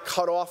Israel might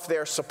cut off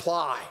their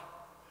supply.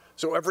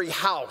 So every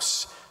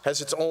house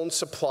has its own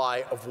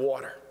supply of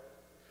water.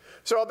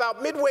 So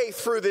about midway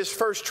through this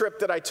first trip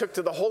that I took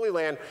to the Holy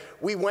Land,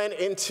 we went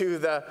into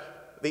the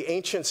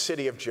ancient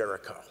city of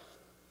Jericho.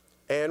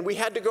 And we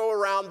had to go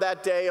around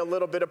that day, a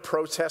little bit of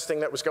protesting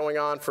that was going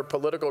on for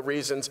political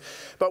reasons.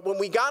 But when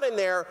we got in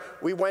there,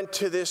 we went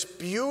to this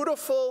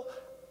beautiful,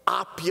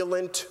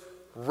 opulent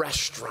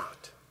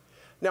restaurant.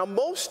 Now,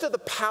 most of the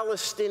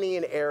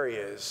Palestinian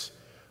areas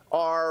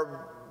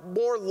are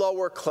more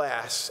lower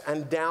class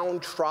and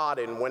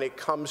downtrodden when it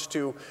comes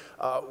to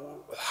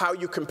how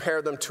you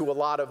compare them to a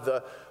lot of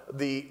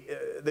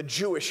the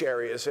Jewish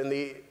areas and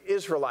the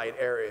Israelite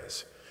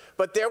areas.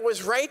 But there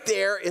was right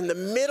there in the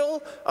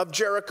middle of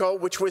Jericho,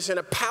 which was in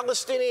a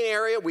Palestinian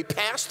area. We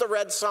passed the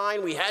red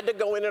sign. We had to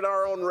go in at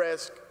our own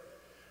risk.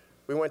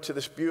 We went to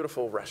this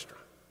beautiful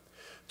restaurant.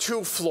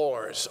 2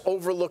 floors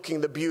overlooking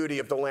the beauty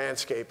of the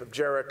landscape of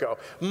Jericho.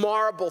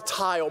 Marble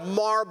tile,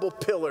 marble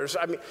pillars.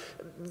 I mean,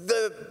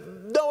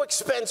 no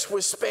expense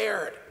was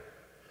spared.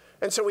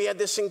 And so we had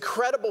this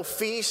incredible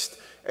feast,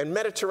 and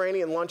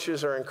Mediterranean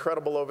lunches are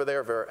incredible over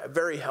there, very,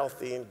 very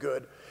healthy and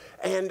good.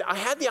 And I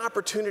had the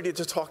opportunity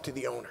to talk to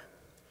the owner.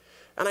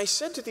 And I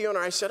said to the owner,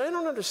 I said, I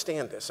don't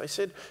understand this. I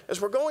said,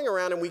 as we're going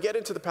around and we get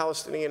into the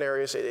Palestinian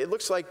areas, it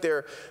looks like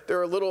they're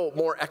a little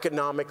more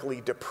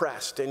economically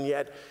depressed, and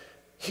yet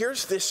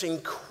here's this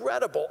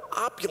incredible,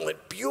 opulent,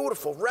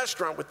 beautiful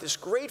restaurant with this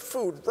great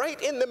food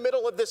right in the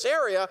middle of this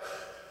area.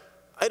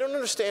 I don't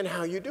understand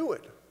how you do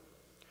it.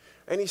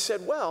 And he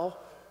said, well,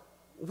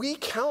 we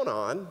count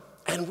on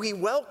and we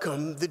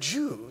welcome the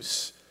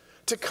Jews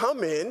to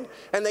come in,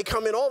 and they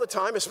come in all the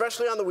time,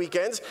 especially on the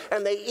weekends,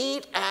 and they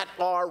eat at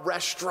our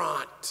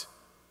restaurant.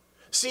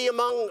 See,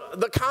 among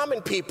the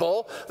common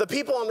people, the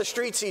people on the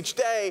streets each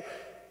day,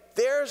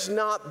 there's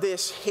not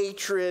this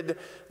hatred,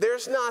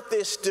 there's not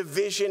this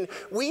division.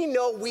 We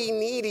know we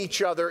need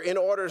each other in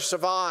order to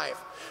survive.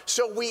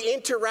 So we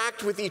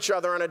interact with each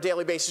other on a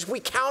daily basis. We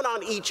count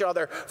on each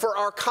other for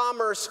our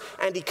commerce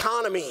and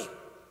economy.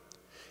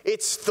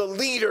 It's the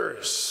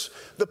leaders,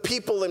 the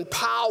people in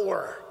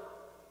power,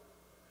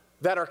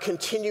 that are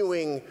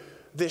continuing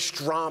this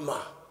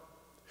drama.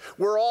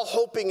 We're all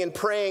hoping and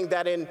praying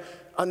that in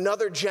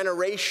another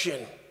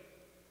generation,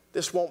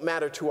 this won't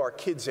matter to our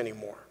kids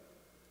anymore,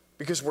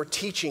 because we're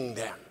teaching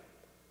them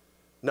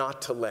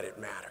not to let it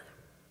matter.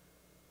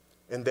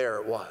 And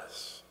there it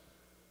was.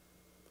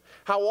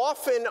 How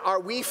often are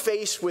we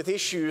faced with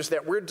issues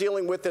that we're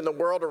dealing with in the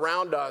world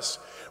around us,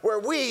 where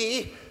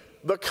we,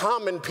 the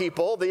common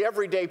people, the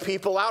everyday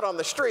people out on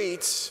the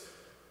streets,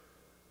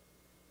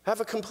 have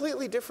a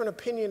completely different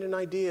opinion and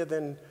idea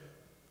than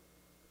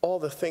all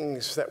the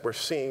things that we're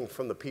seeing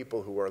from the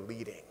people who are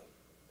leading,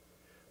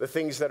 the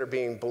things that are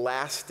being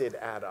blasted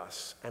at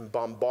us and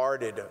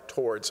bombarded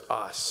towards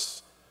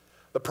us,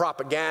 the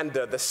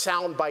propaganda, the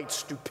soundbite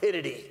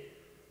stupidity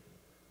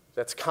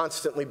that's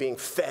constantly being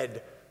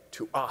fed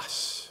to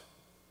us.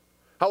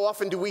 How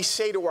often do we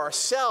say to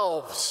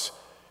ourselves,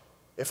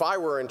 if I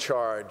were in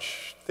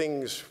charge,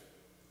 things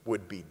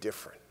would be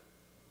different.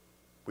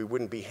 We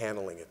wouldn't be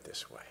handling it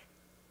this way.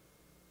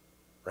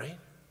 Right?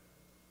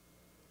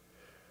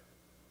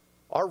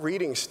 Our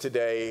readings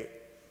today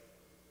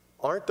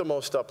aren't the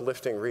most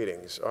uplifting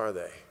readings, are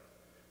they?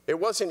 It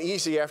wasn't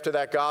easy after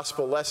that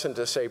gospel lesson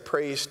to say,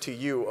 praise to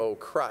you, O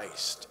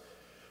Christ,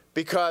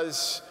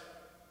 because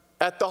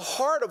at the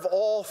heart of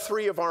all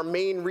 3 of our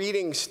main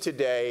readings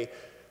today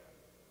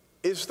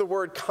is the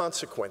word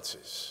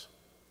consequences.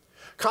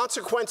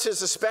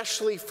 Consequences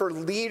especially for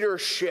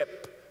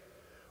leadership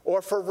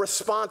or for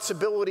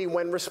responsibility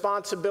when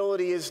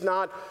responsibility is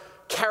not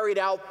carried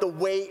out the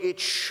way it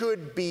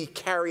should be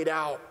carried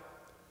out.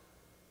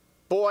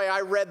 Boy,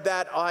 I read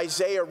that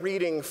Isaiah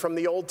reading from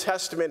the Old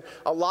Testament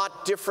a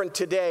lot different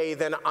today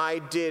than I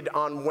did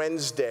on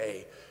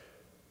Wednesday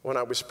when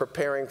I was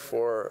preparing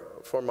for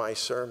my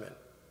sermon.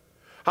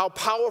 How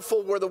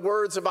powerful were the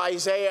words of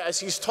Isaiah as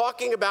he's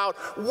talking about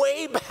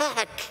way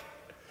back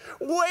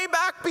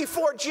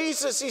before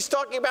Jesus. He's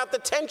talking about the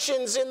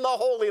tensions in the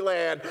Holy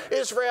Land,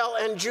 Israel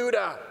and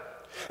Judah,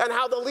 and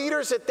how the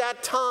leaders at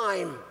that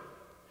time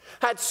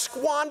had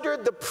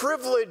squandered the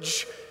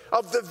privilege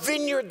of the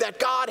vineyard that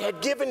God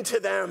had given to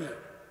them,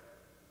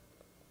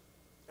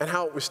 and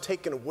how it was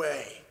taken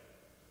away.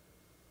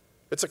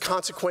 It's a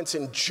consequence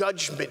in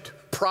judgment,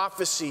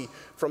 prophecy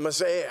from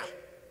Isaiah.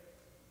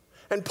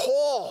 And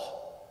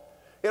Paul,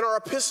 in our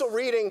epistle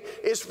reading,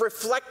 is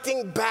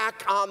reflecting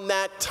back on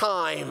that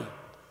time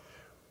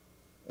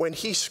when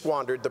he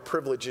squandered the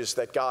privileges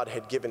that God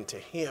had given to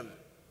him.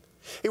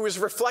 He was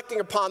reflecting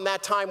upon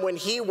that time when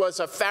he was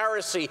a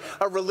Pharisee,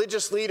 a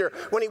religious leader,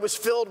 when he was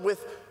filled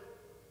with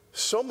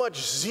so much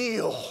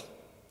zeal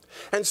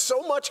and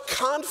so much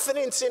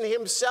confidence in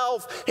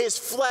himself, his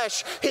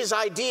flesh, his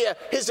idea,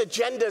 his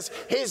agendas,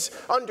 his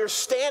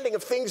understanding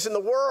of things in the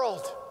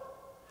world,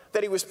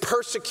 that he was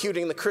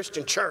persecuting the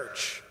Christian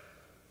church,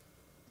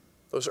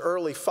 those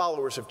early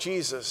followers of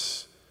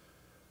Jesus,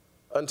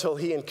 until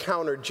he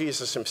encountered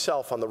Jesus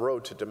himself on the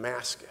road to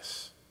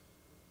Damascus.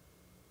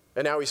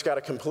 And now he's got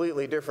a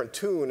completely different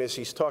tune as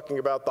he's talking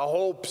about the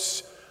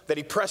hopes that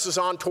he presses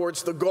on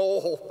towards the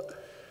goal,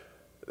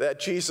 that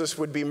Jesus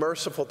would be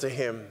merciful to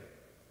him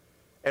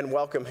and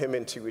welcome him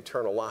into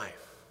eternal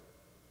life.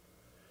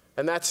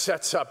 And that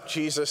sets up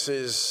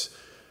Jesus'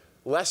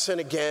 lesson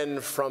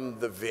again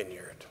from the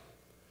vineyard,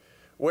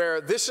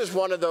 where this is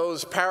one of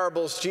those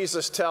parables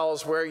Jesus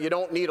tells where you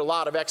don't need a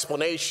lot of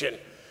explanation.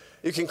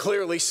 You can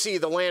clearly see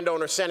the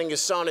landowner sending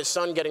his son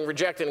getting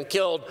rejected and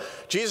killed.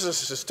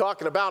 Jesus is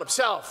talking about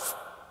himself.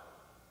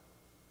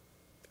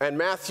 And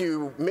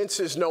Matthew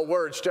minces no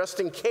words. Just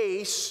in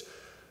case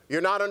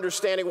you're not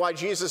understanding why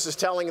Jesus is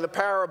telling the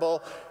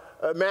parable,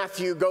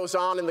 Matthew goes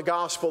on in the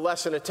gospel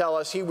lesson to tell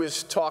us he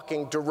was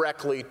talking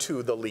directly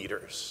to the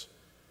leaders,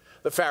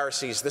 the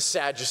Pharisees, the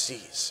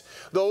Sadducees,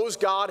 those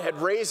God had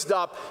raised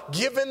up,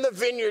 given the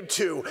vineyard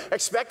to,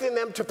 expecting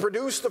them to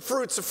produce the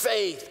fruits of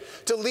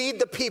faith, to lead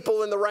the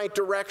people in the right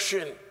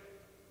direction.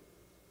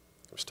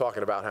 He was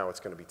talking about how it's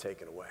going to be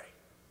taken away,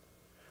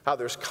 how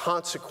there's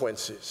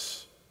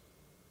consequences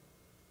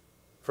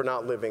for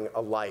not living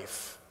a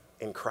life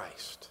in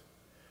Christ,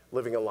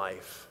 living a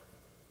life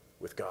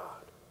with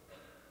God.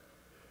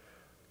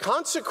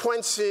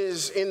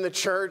 Consequences in the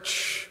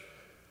church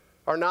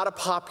are not a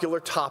popular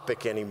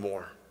topic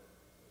anymore.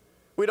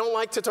 We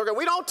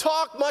don't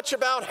talk much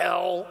about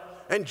hell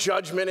and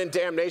judgment and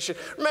damnation.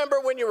 Remember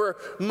when you were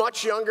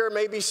much younger,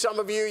 maybe some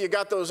of you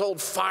got those old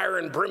fire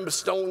and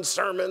brimstone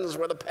sermons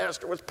where the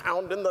pastor was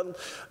pounding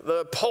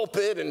the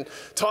pulpit and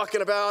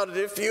talking about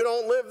if you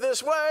don't live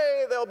this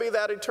way, there'll be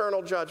that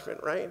eternal judgment,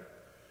 right?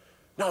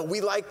 No,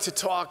 we like to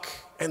talk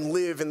and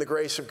live in the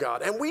grace of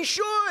God, and we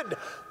should.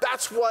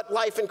 That's what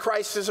life in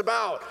Christ is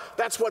about.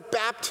 That's what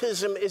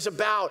baptism is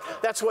about.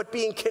 That's what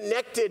being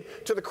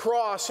connected to the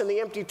cross and the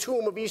empty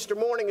tomb of Easter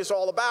morning is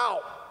all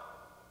about.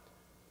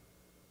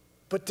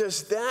 But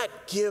does that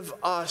give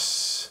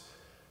us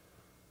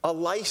a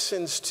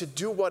license to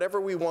do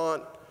whatever we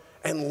want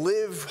and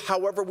live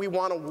however we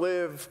want to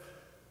live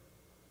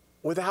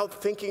without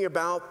thinking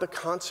about the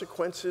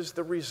consequences,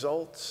 the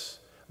results,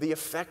 the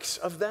effects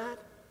of that?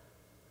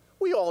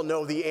 We all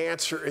know the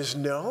answer is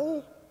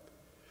no.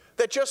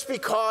 That just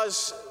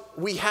because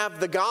we have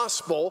the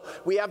gospel,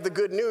 we have the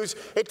good news,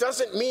 it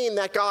doesn't mean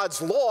that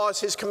God's laws,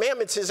 his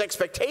commandments, his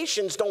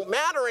expectations don't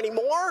matter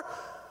anymore.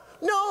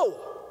 No.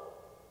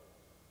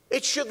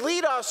 It should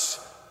lead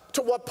us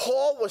to what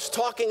Paul was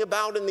talking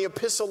about in the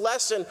epistle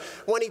lesson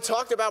when he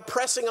talked about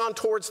pressing on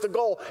towards the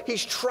goal.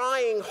 He's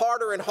trying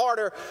harder and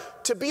harder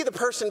to be the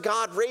person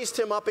God raised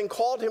him up and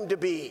called him to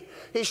be.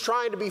 He's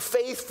trying to be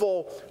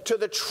faithful to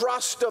the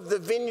trust of the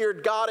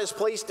vineyard God has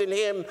placed in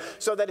him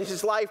so that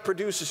his life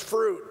produces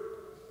fruit.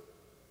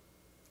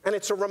 And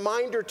it's a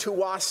reminder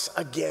to us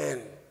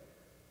again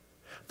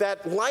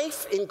that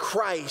life in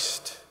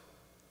Christ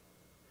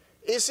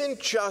isn't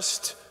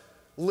just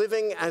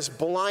living as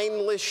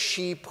blindless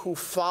sheep who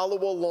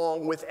follow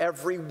along with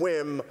every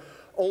whim,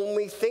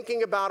 only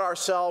thinking about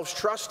ourselves,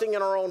 trusting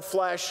in our own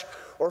flesh,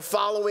 or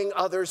following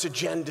others'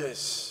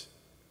 agendas.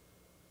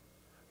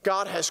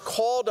 God has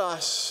called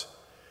us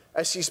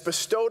as he's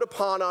bestowed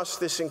upon us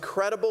this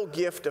incredible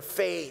gift of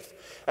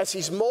faith, as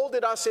he's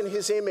molded us in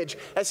his image,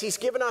 as he's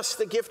given us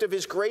the gift of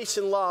his grace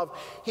and love.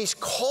 He's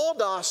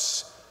called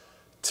us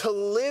to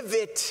live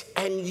it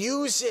and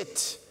use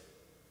it,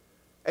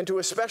 and to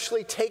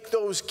especially take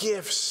those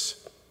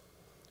gifts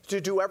to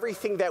do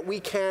everything that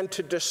we can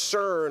to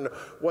discern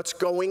what's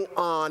going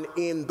on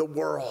in the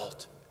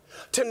world.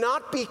 To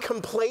not be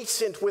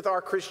complacent with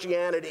our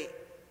Christianity.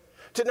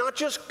 to not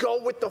just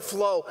go with the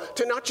flow,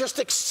 to not just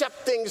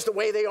accept things the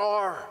way they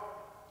are,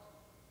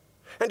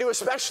 and to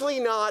especially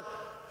not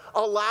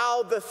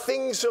allow the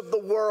things of the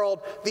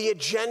world, the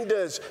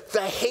agendas,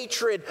 the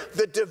hatred,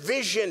 the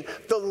division,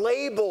 the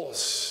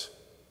labels,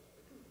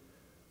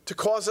 to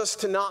cause us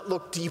to not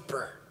look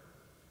deeper,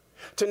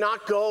 to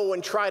not go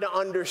and try to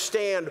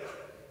understand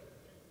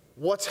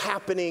what's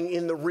happening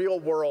in the real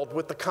world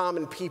with the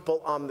common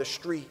people on the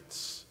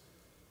streets.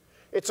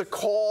 It's a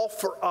call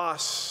for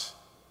us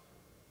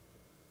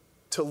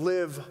to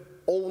live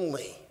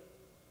only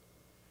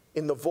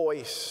in the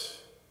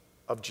voice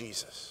of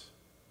Jesus,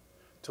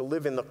 to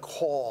live in the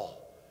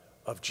call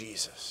of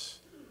Jesus.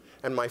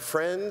 And my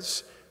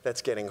friends,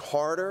 that's getting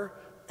harder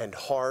and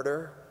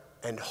harder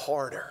and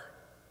harder.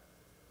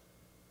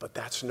 But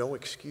that's no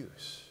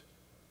excuse,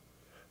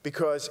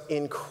 because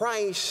in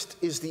Christ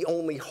is the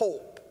only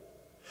hope.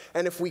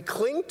 And if we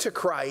cling to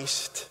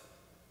Christ,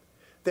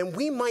 then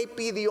we might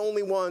be the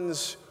only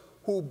ones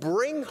who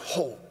bring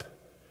hope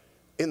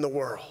in the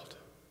world.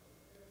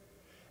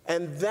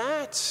 And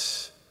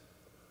that's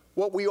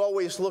what we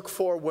always look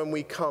for when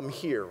we come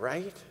here,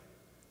 right?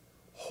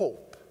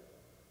 Hope.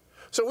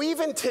 So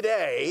even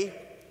today,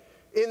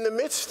 in the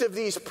midst of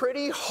these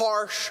pretty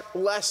harsh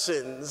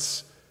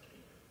lessons,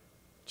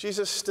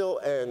 Jesus still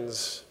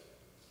ends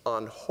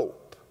on hope.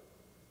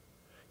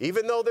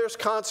 Even though there's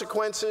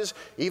consequences,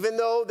 even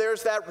though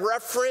there's that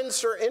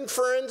reference or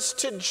inference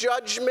to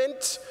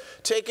judgment,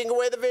 taking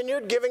away the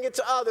vineyard, giving it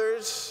to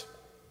others,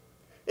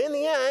 in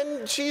the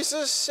end,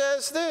 Jesus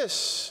says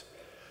this: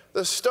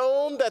 the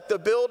stone that the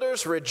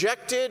builders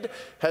rejected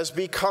has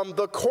become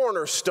the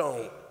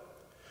cornerstone.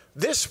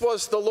 This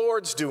was the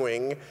Lord's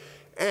doing,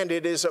 and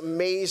it is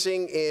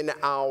amazing in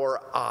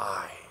our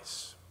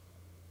eyes.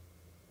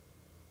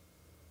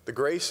 The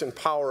grace and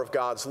power of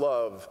God's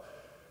love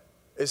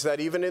is that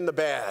even in the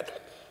bad,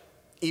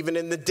 even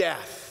in the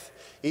death,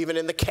 even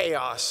in the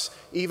chaos,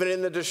 even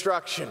in the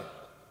destruction,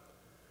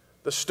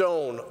 the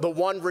stone, the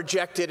one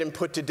rejected and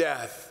put to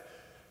death,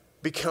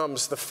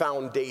 becomes the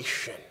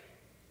foundation.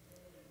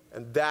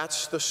 And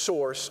that's the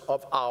source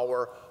of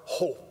our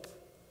hope.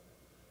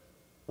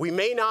 We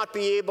may not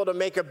be able to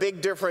make a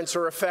big difference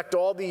or affect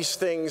all these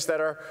things that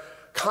are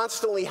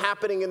constantly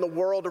happening in the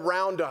world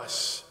around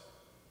us,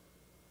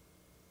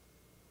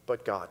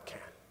 but God can,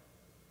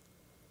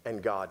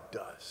 and God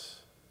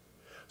does.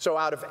 So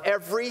out of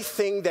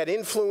everything that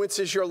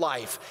influences your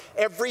life,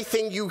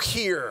 everything you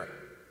hear,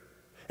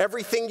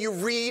 everything you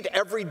read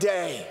every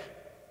day,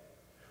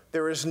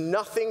 there is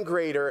nothing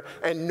greater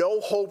and no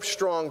hope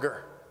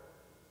stronger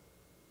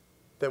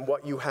than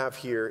what you have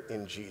here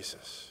in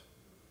Jesus.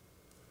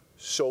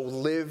 So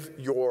live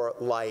your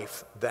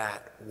life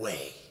that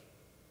way,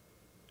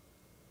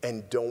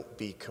 and don't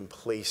be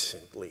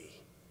complacently,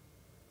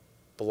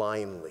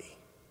 blindly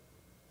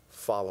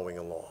following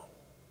along.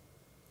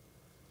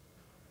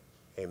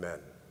 Amen.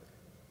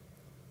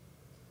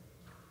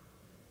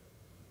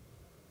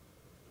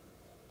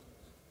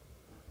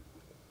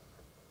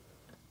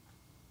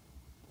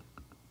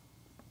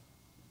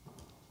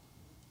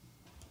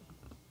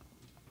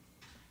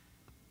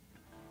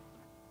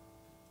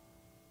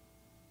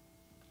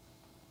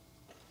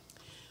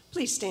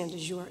 Please stand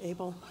as you are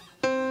able.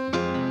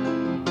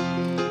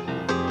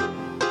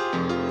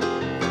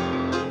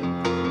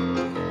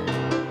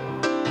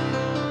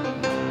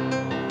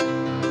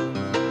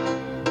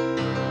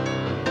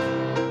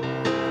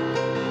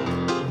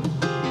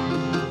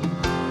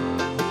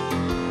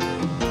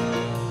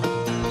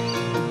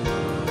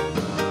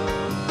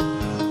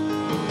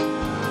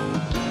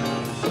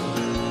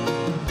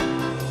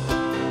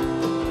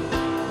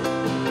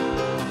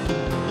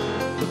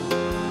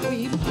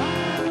 We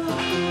follow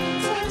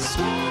Jesus,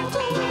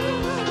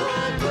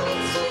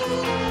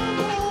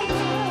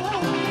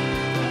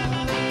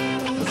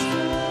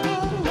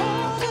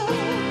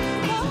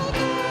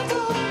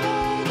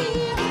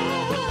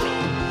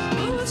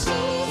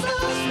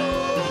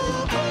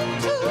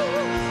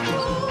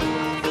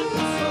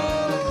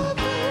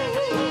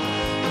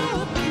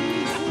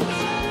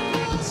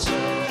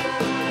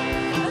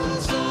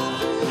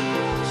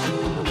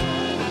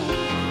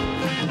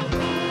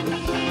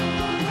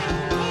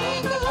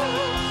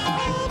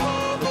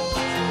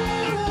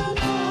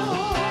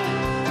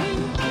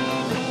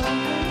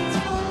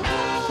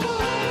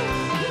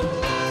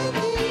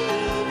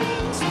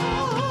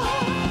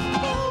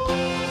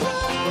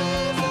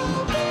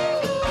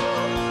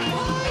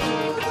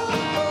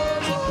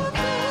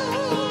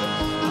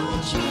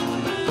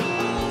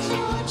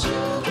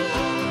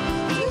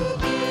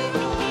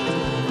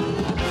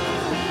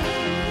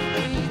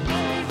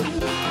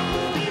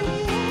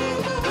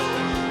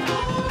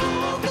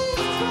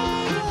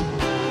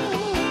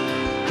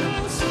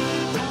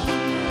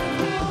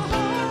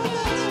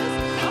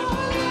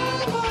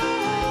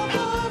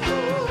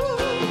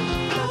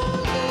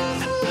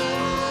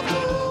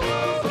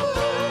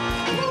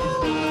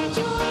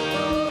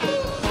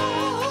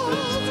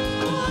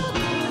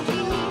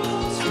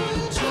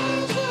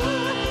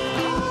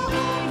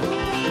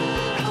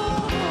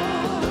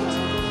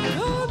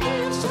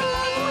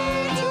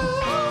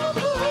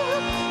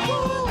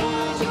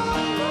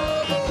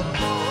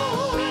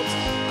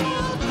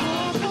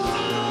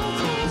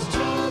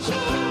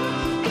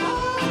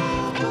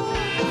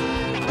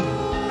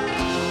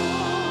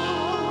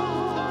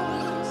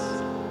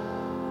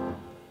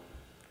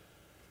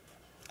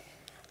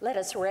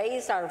 us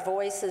raise our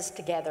voices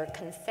together,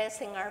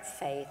 confessing our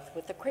faith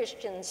with the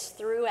Christians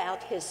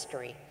throughout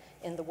history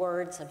in the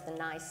words of the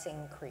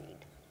Nicene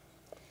Creed.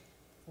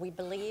 We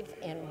believe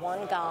in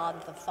one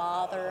God, the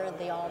Father,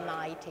 the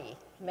Almighty,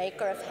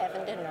 maker of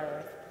heaven and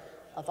earth,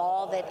 of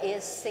all that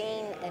is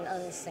seen and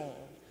unseen.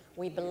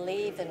 We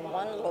believe in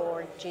one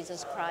Lord,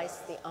 Jesus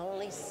Christ, the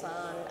only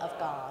Son of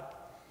God,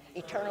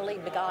 eternally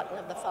begotten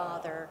of the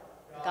Father,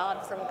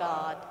 God from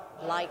God,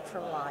 light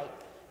from light,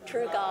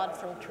 true God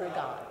from true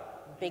God,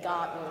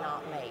 begotten,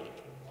 not made,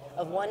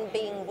 of one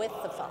being with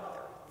the Father.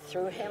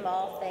 Through him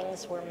all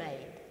things were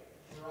made.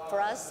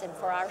 For us and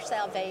for our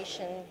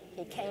salvation,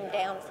 he came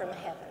down from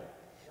heaven,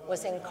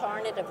 was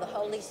incarnate of the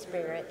Holy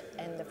Spirit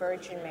and the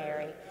Virgin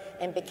Mary,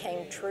 and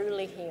became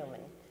truly human.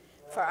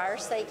 For our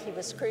sake he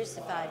was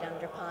crucified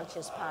under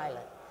Pontius Pilate.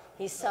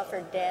 He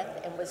suffered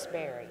death and was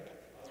buried.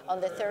 On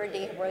the third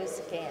day he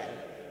rose again,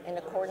 in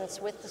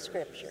accordance with the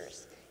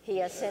Scriptures.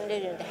 He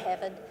ascended into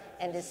heaven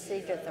and is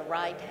seated at the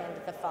right hand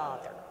of the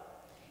Father.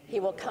 He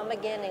will come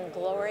again in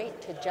glory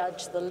to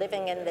judge the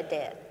living and the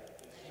dead.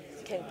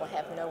 His kingdom will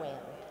have no end.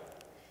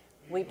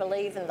 We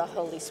believe in the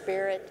Holy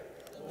Spirit,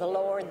 the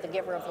Lord, the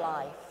giver of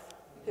life,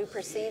 who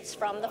proceeds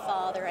from the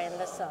Father and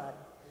the Son,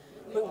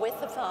 who with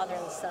the Father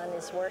and the Son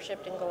is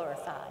worshiped and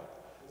glorified,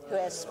 who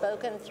has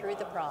spoken through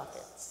the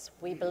prophets.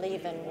 We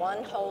believe in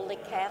one holy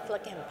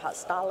Catholic and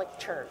apostolic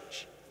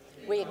church.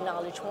 We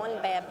acknowledge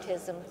one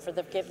baptism for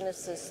the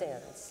forgiveness of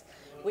sins.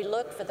 We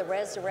look for the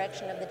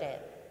resurrection of the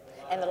dead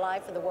and the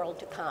life of the world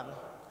to come.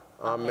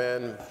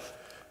 Amen.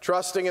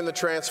 Trusting in the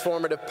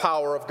transformative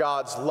power of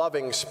God's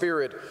loving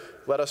Spirit,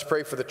 let us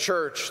pray for the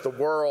church, the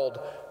world,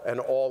 and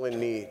all in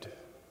need.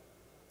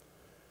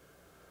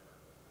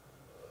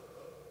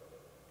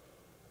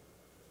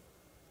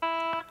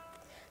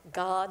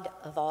 God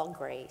of all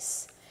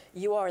grace,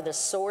 you are the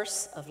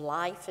source of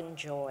life and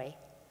joy.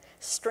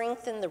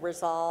 Strengthen the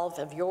resolve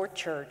of your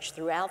church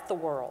throughout the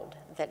world,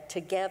 that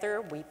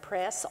together we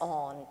press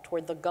on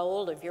toward the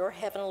goal of your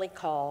heavenly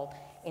call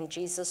in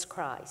Jesus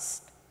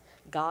Christ.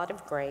 God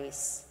of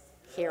grace,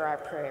 hear our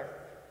prayer.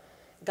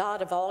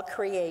 God of all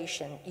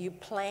creation, you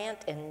plant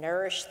and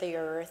nourish the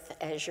earth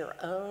as your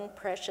own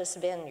precious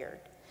vineyard.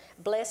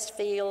 Bless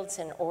fields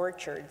and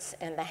orchards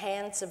and the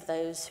hands of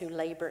those who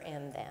labor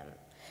in them,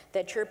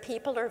 that your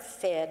people are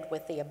fed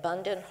with the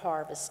abundant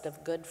harvest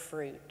of good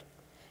fruit.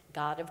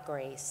 God of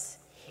grace,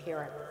 hear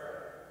our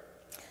prayer.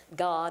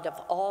 God of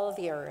all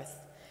the earth,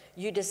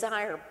 you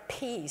desire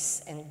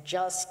peace and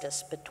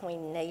justice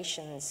between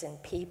nations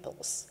and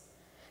peoples.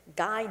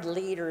 Guide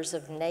leaders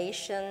of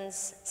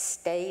nations,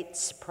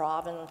 states,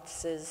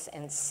 provinces,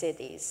 and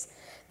cities,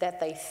 that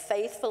they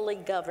faithfully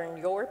govern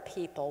your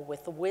people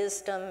with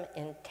wisdom,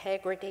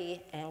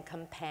 integrity, and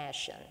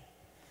compassion.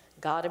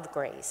 God of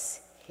grace,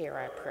 hear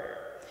our prayer.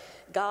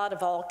 God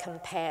of all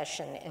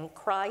compassion, in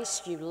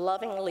Christ you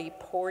lovingly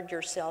poured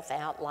yourself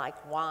out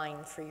like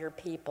wine for your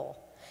people.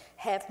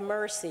 Have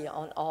mercy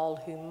on all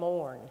who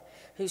mourn,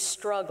 who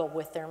struggle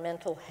with their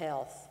mental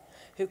health,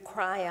 who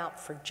cry out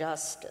for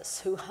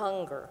justice, who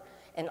hunger,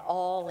 and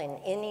all in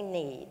any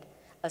need,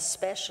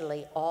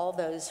 especially all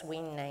those we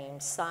name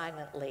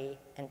silently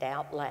and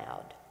out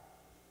loud.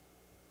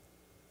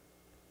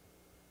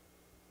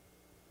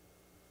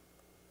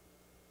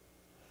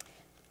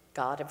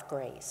 God of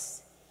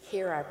grace,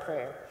 hear our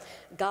prayer.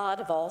 God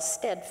of all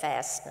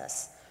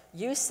steadfastness,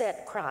 you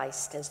set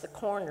Christ as the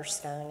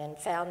cornerstone and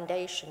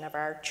foundation of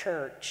our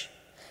church.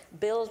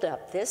 Build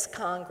up this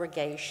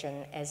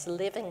congregation as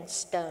living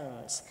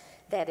stones,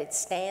 that it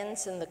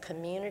stands in the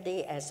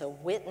community as a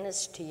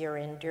witness to your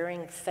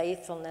enduring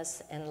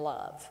faithfulness and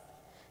love.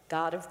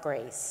 God of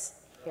grace,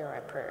 hear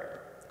our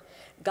prayer.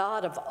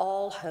 God of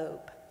all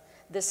hope,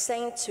 the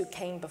saints who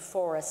came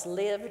before us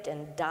lived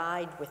and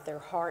died with their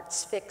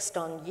hearts fixed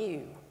on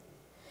you.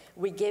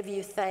 We give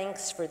you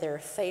thanks for their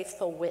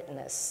faithful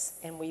witness,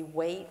 and we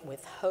wait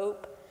with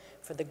hope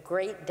for the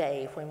great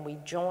day when we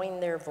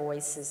join their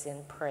voices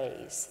in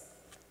praise.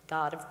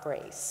 God of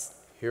grace,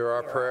 hear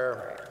our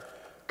prayer.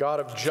 God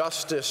of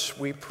justice,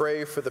 we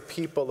pray for the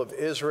people of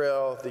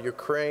Israel, the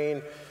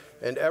Ukraine,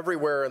 and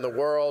everywhere in the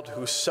world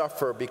who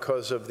suffer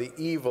because of the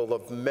evil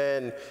of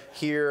men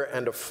here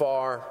and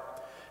afar.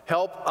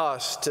 Help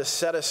us to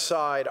set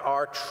aside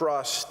our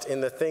trust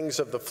in the things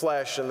of the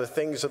flesh and the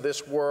things of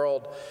this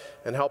world,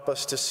 and help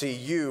us to see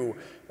you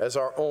as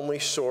our only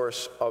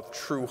source of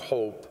true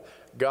hope.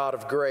 God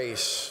of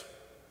grace,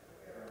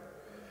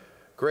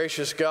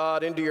 gracious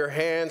God, into your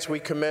hands we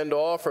commend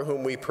all for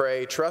whom we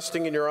pray,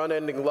 trusting in your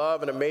unending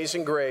love and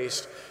amazing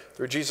grace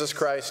through Jesus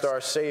Christ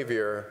our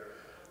Savior.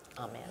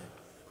 Amen.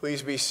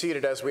 Please be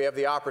seated as we have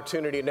the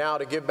opportunity now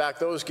to give back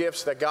those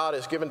gifts that God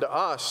has given to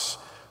us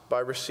by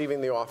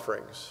receiving the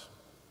offerings.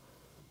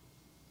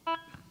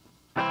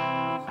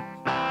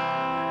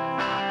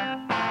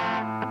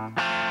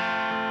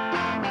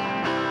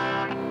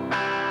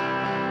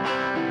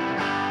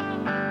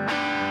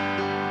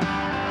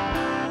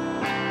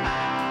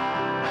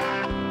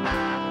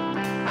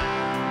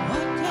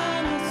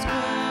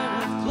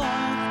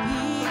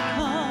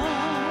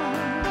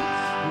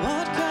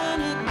 What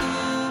can it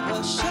give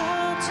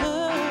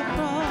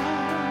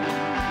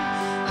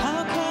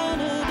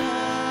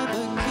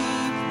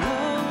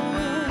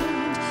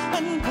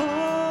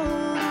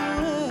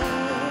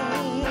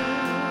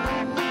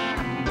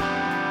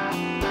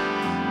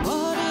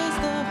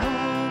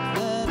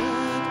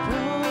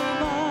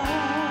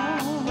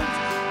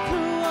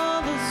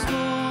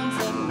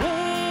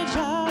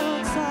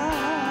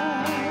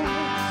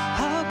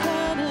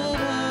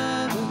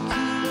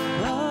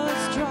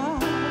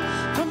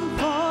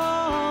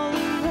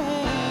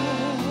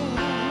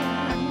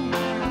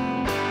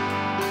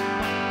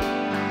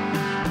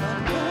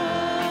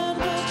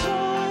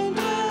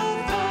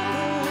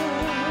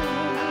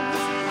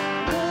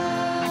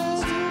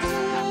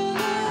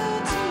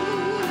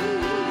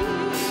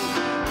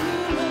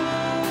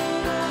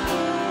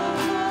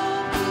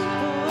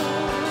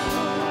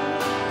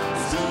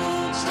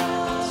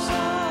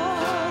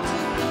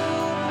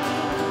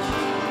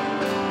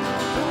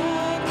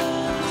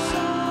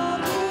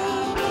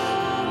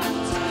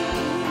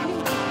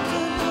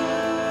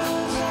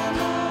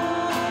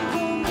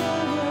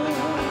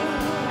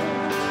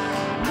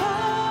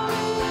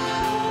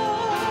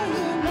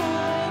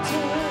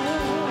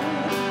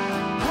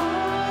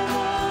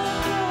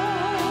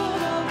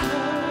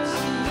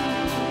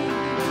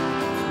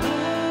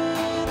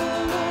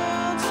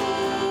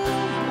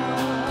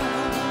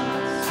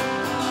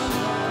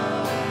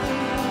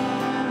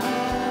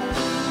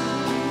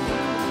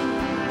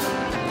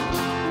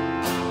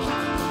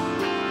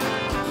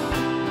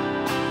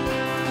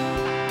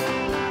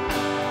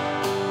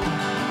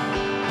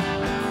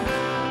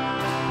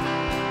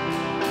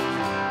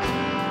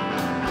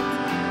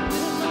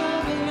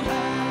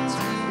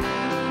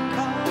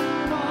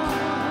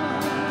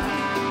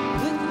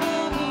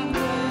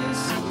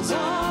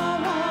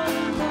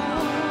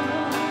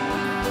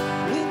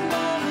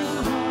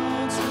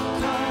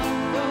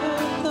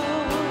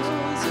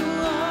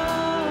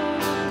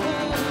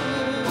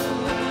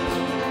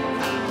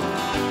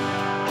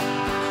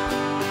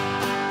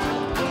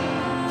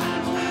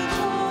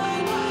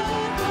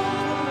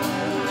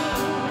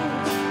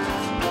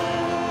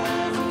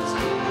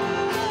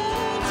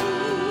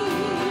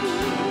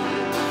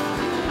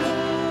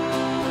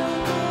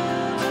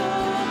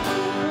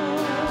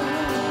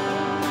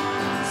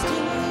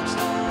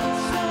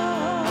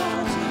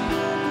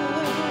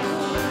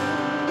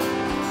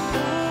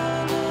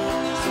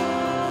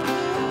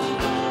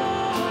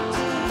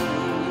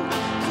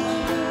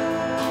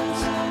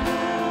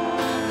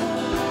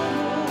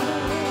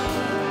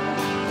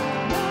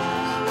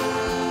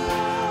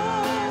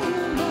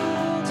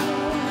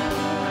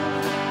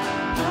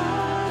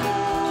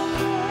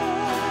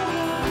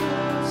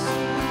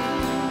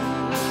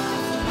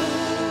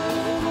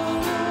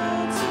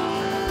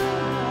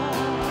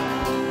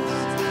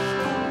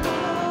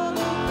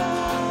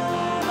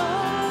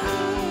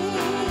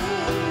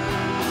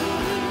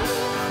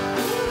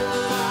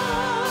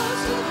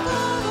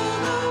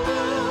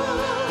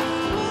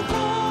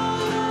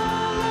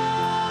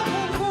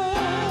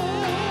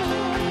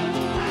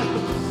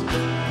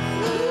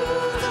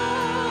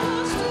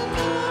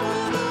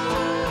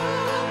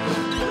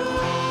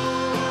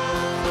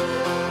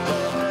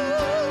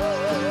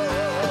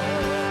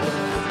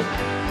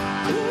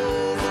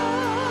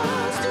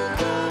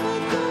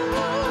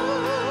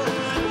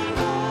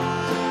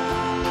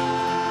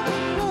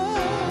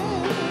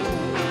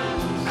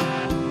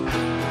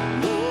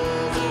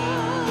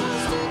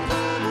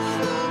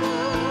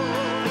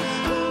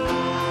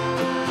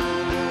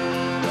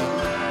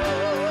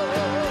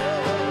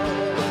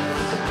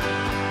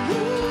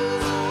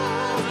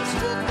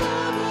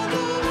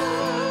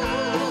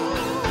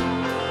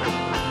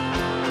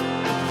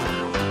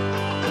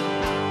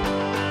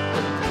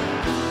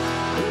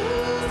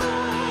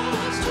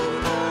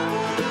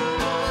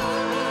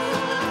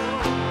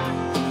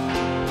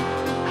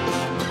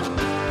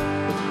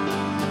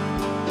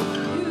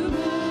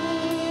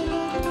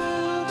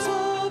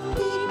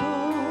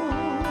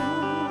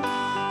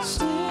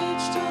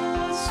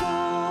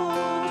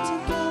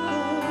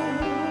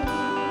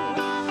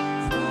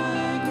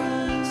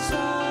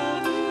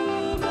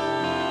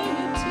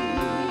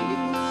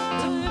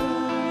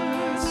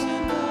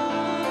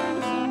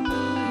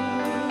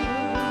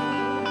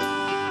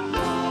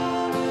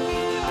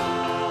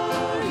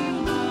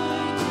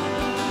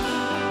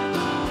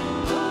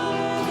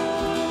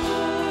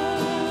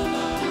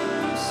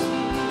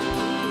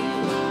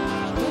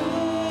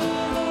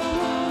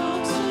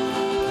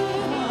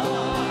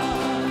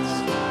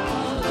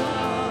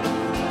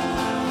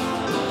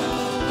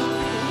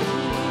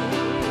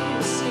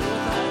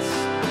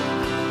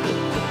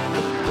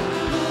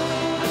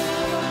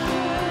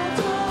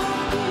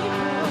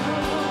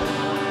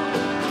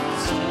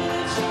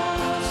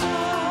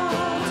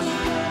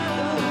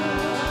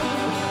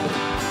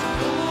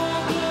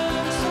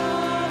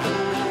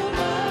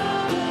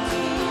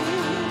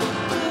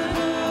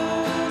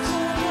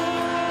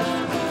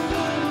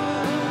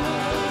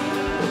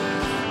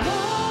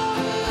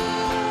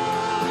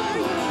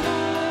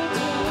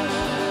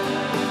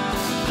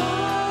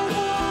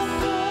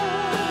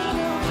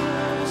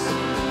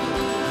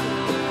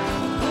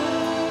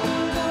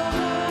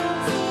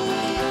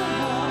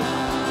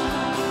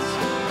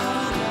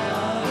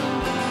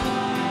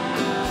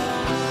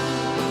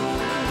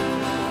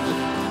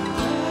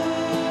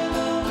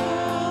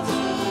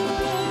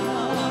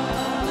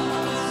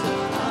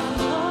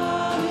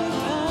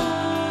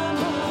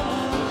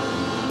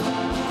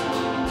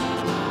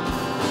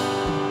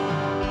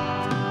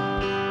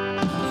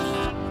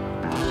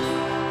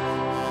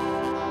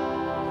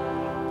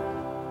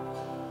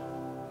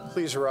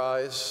please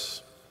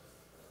rise.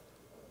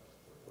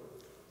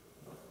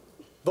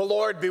 The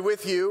Lord be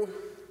with you.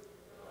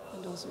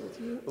 And also with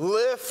you.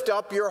 Lift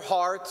up your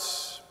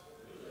hearts.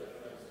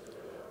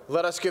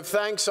 Let us give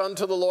thanks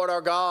unto the Lord our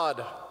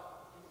God.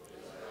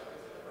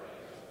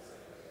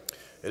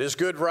 It is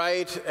good,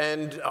 right,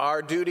 and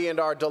our duty and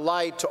our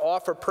delight to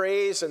offer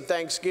praise and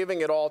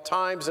thanksgiving at all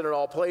times and in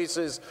all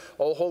places,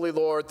 O Holy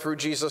Lord, through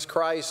Jesus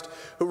Christ,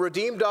 who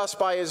redeemed us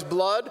by his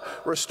blood,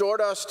 restored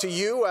us to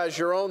you as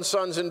your own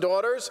sons and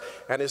daughters,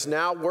 and is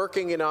now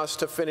working in us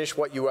to finish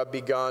what you have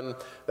begun,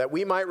 that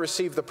we might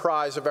receive the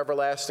prize of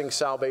everlasting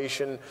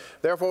salvation.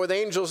 Therefore, with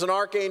angels and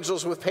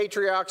archangels, with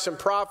patriarchs and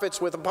prophets,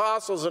 with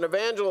apostles and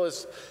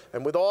evangelists,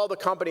 and with all the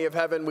company of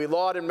heaven, we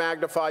laud and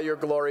magnify your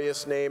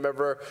glorious name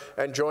ever,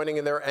 and joining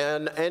in their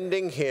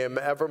unending hymn,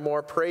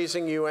 evermore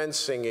praising you and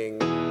singing.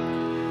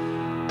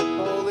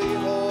 Holy,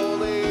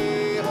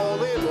 holy,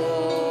 holy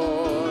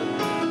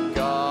Lord,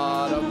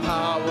 God of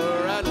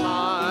power and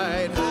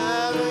might,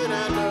 heaven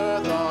and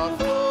earth are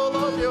full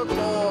of your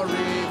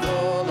glory,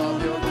 full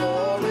of your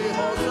glory.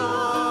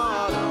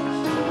 Hosanna,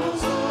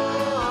 Hosanna,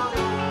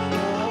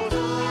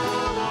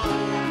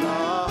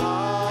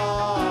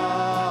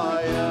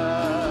 Hosanna,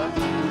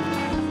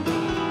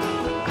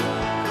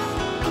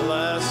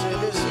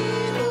 blessed is he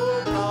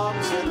who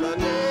comes in the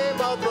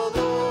name of the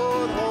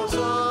Lord.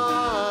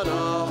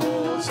 Hosanna,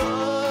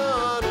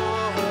 Hosanna,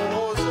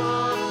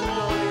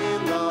 Hosanna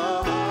in the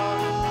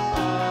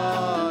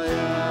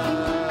highest.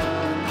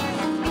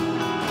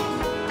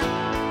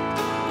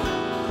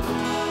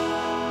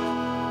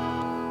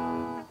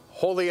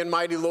 Holy and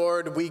mighty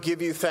Lord, we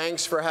give you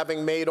thanks for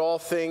having made all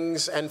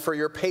things and for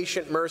your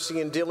patient mercy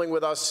in dealing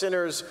with us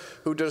sinners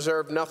who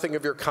deserve nothing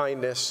of your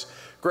kindness.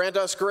 Grant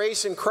us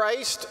grace in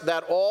Christ,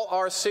 that all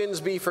our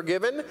sins be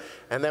forgiven,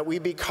 and that we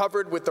be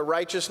covered with the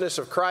righteousness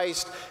of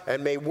Christ,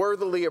 and may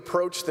worthily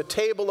approach the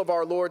table of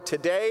our Lord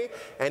today,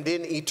 and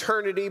in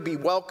eternity be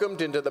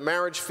welcomed into the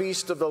marriage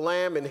feast of the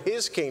Lamb in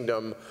his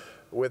kingdom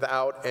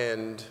without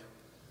end.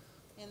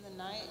 In the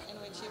night in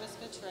which he was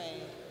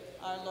betrayed,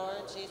 our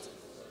Lord Jesus.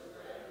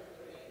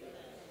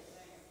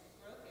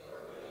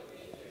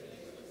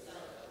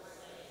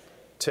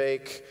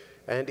 Take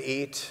and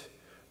eat.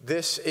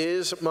 This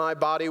is my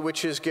body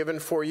which is given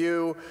for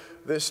you.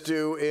 This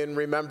do in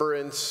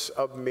remembrance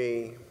of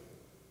me.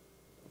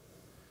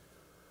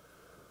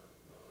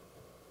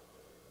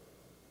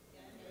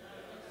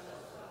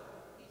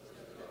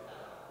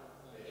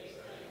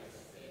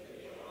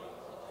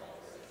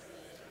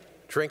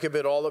 Drink of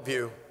it, all of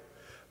you.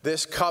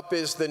 This cup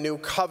is the new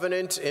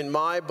covenant in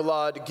my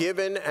blood,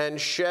 given and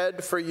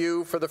shed for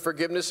you for the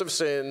forgiveness of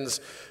sins.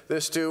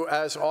 This do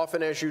as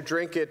often as you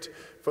drink it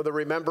for the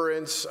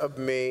remembrance of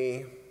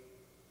me.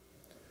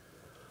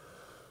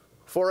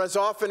 For as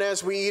often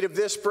as we eat of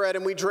this bread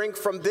and we drink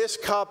from this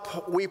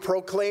cup, we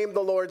proclaim the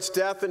Lord's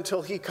death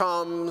until he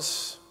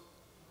comes.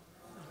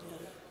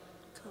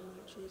 Come,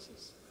 Lord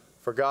Jesus.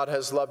 For God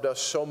has loved us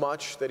so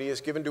much that he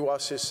has given to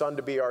us his Son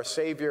to be our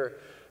Savior.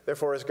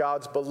 Therefore, as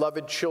God's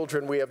beloved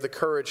children, we have the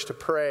courage to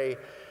pray,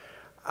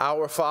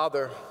 Our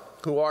Father,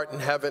 who art in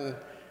heaven,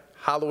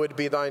 hallowed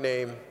be thy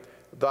name.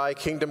 Thy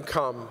kingdom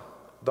come,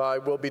 thy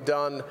will be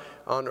done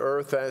on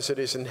earth as it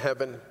is in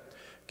heaven.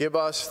 Give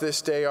us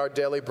this day our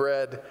daily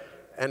bread,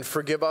 and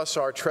forgive us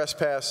our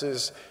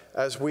trespasses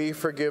as we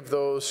forgive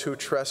those who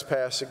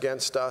trespass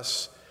against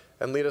us.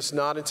 And lead us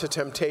not into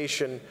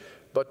temptation,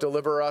 but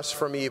deliver us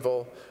from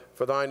evil.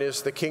 For thine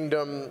is the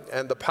kingdom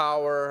and the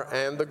power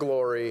and the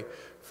glory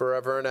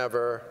forever and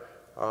ever.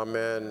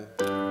 Amen.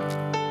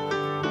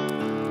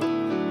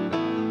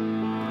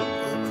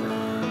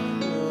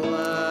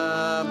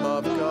 Lamb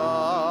of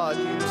God,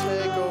 you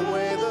take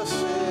away the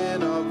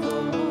sin of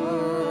the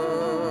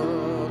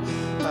world.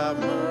 Have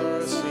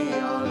mercy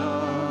on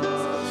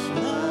us.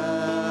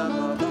 Lamb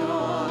of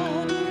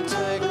God, you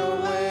take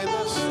away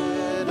the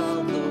sin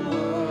of the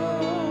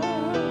world.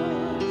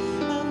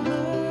 Have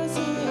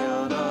mercy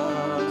on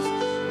us.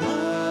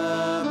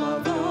 Lamb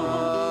of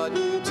God,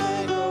 you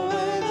take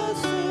away the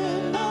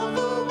sin of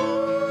the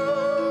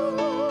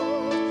world.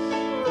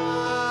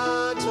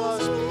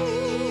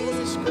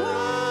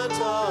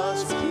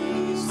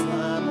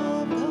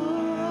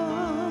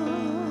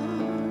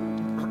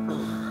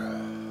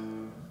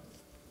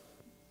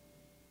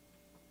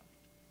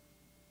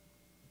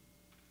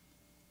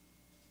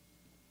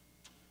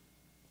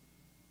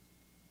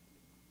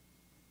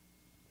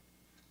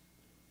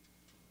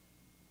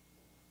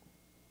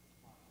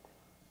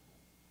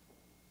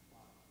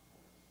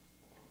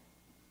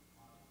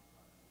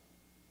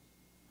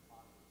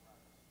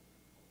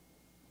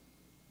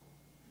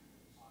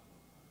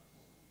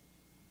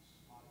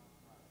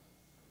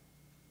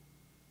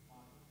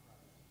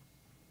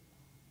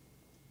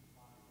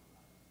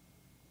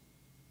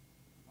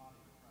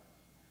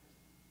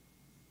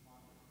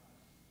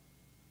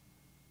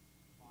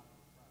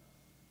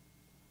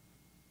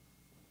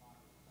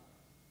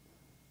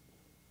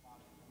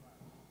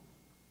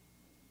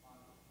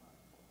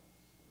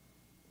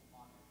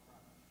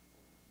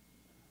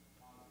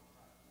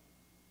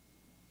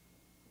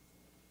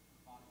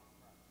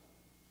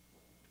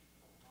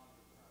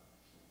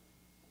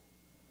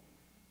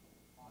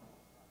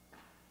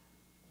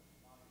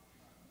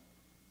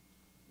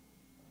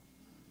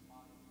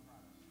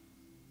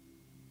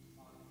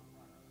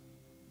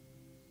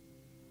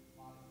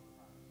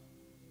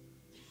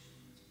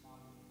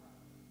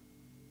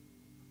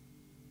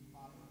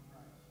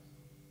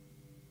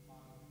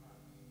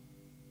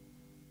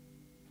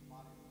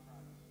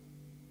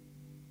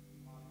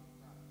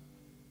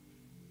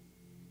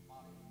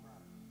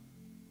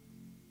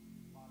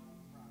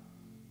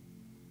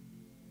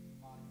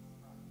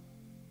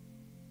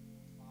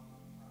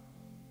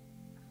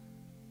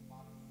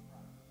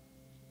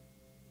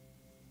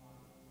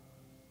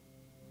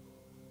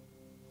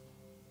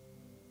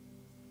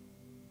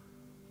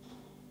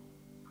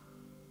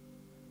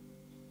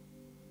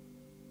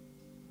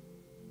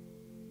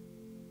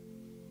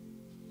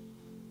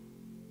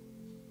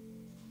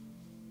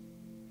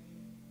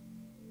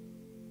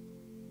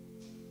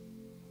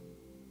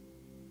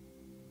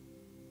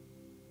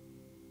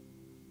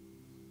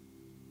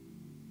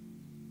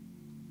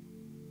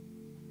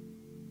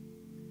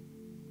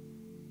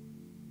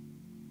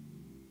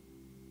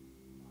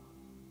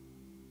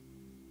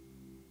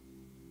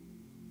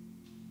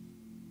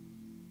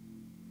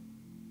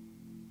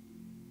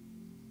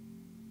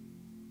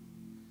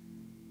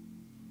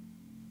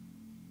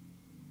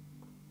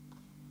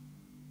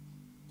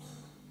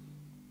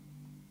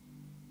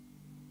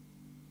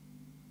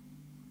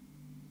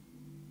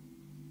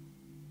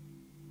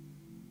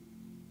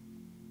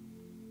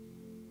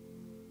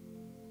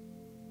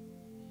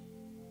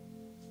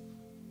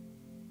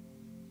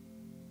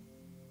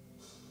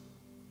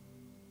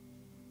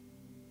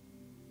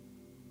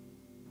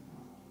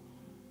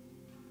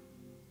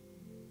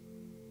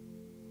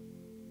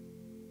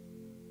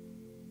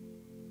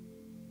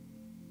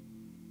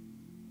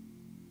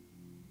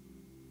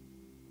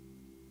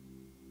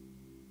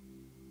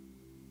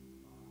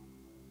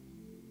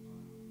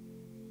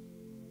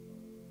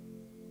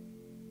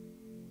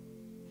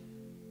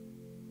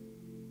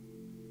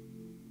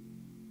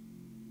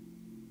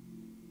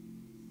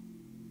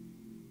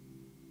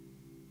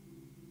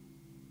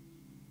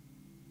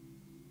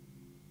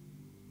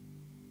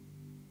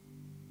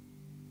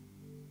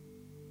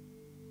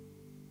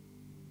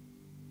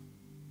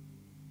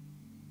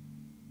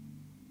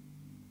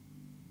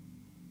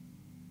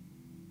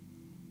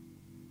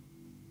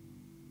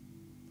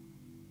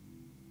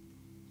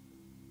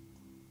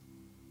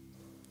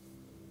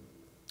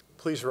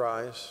 Please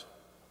rise.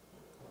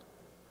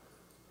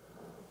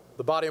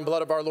 The body and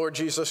blood of our Lord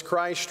Jesus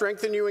Christ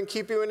strengthen you and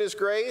keep you in his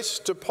grace.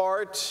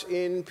 Depart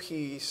in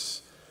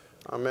peace.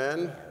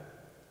 Amen.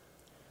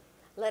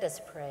 Let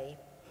us pray.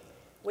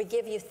 We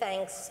give you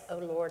thanks, O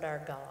Lord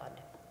our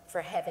God,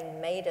 for having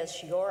made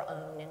us your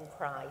own in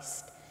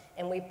Christ,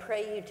 and we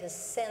pray you to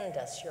send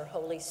us your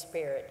Holy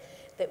Spirit,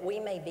 that we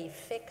may be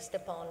fixed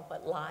upon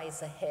what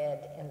lies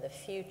ahead in the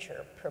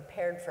future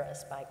prepared for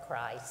us by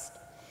Christ,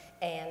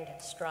 and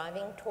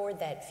striving toward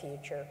that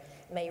future,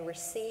 may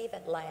receive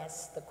at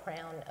last the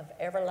crown of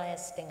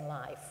everlasting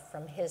life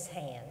from his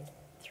hand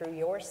through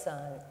your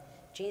Son,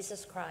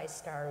 Jesus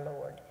Christ our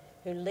Lord,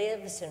 who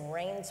lives and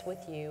reigns with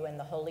you in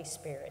the Holy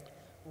Spirit,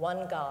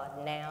 one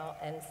God, now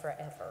and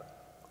forever.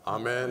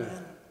 Amen.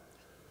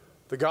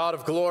 The God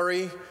of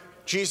glory,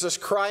 Jesus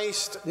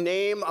Christ,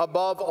 name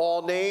above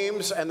all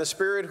names, and the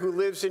Spirit who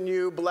lives in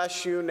you,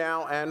 bless you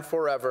now and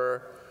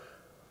forever.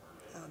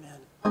 Amen.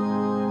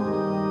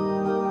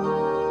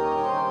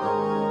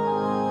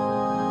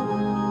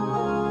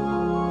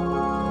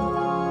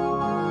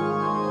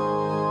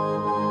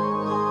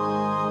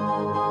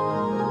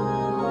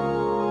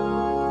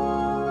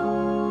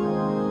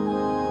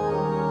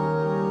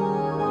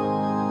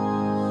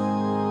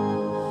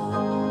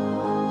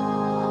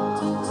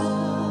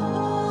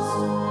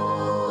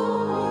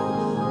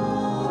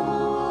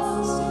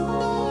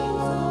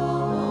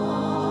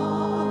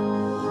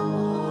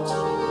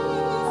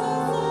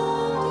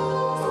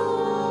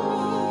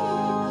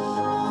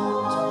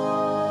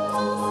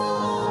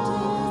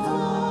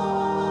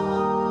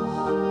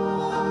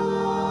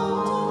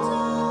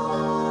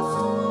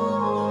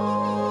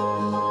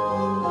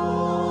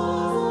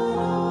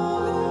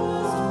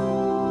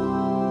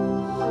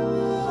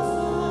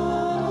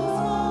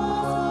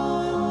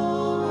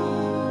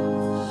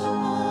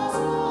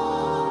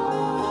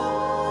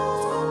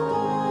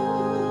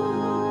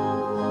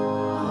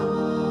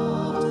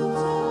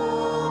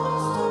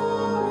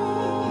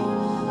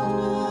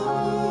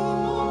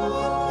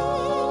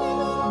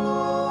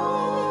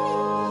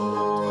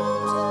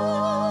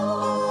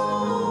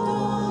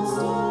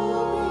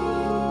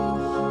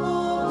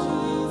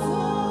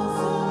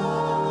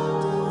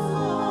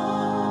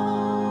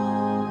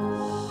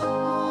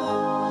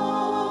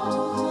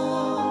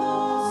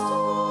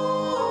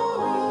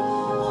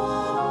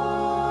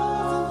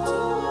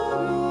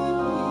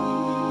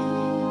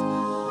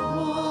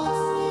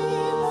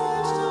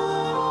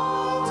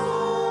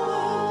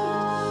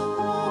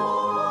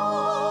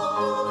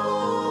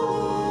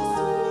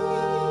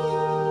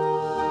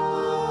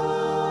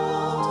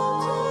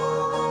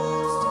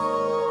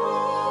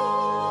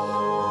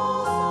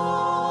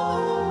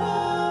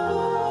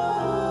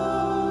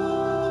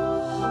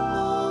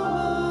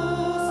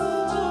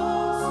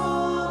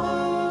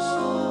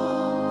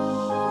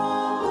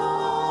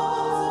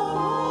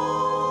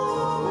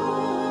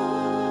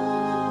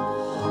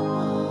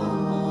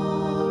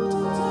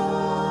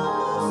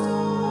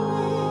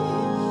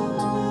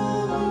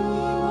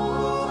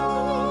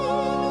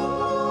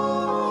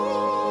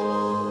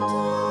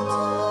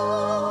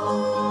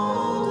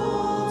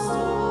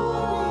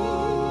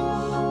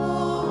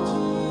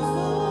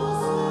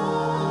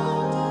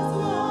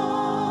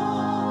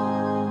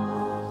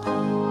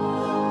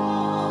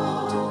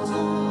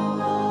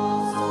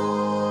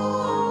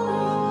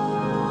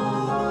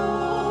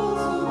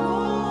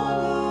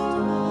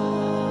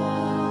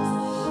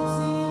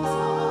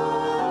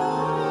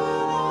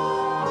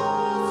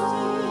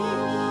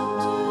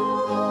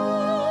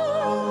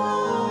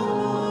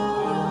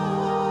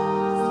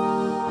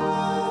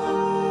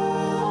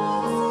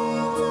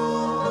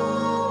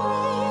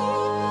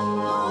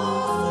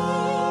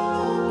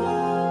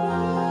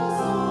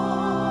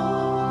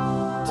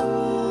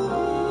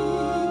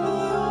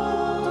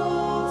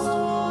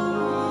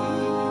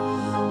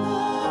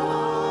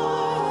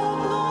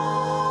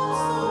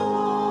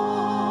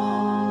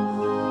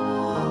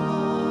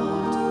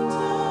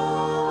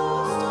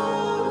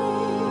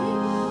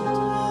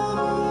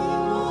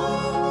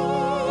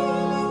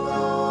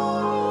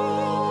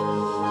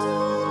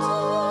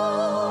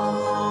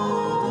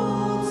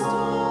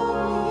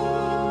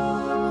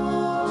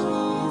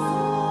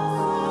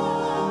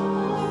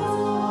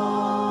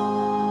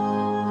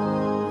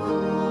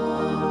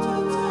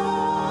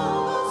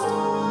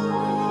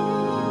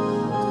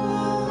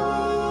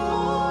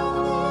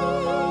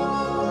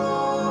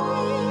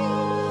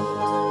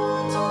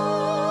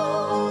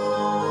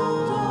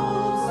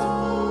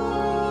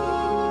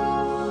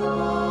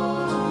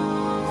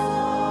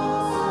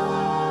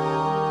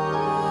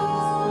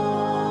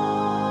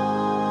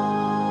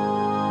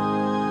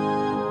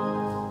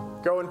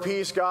 Go in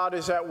peace. God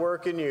is at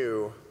work in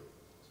you.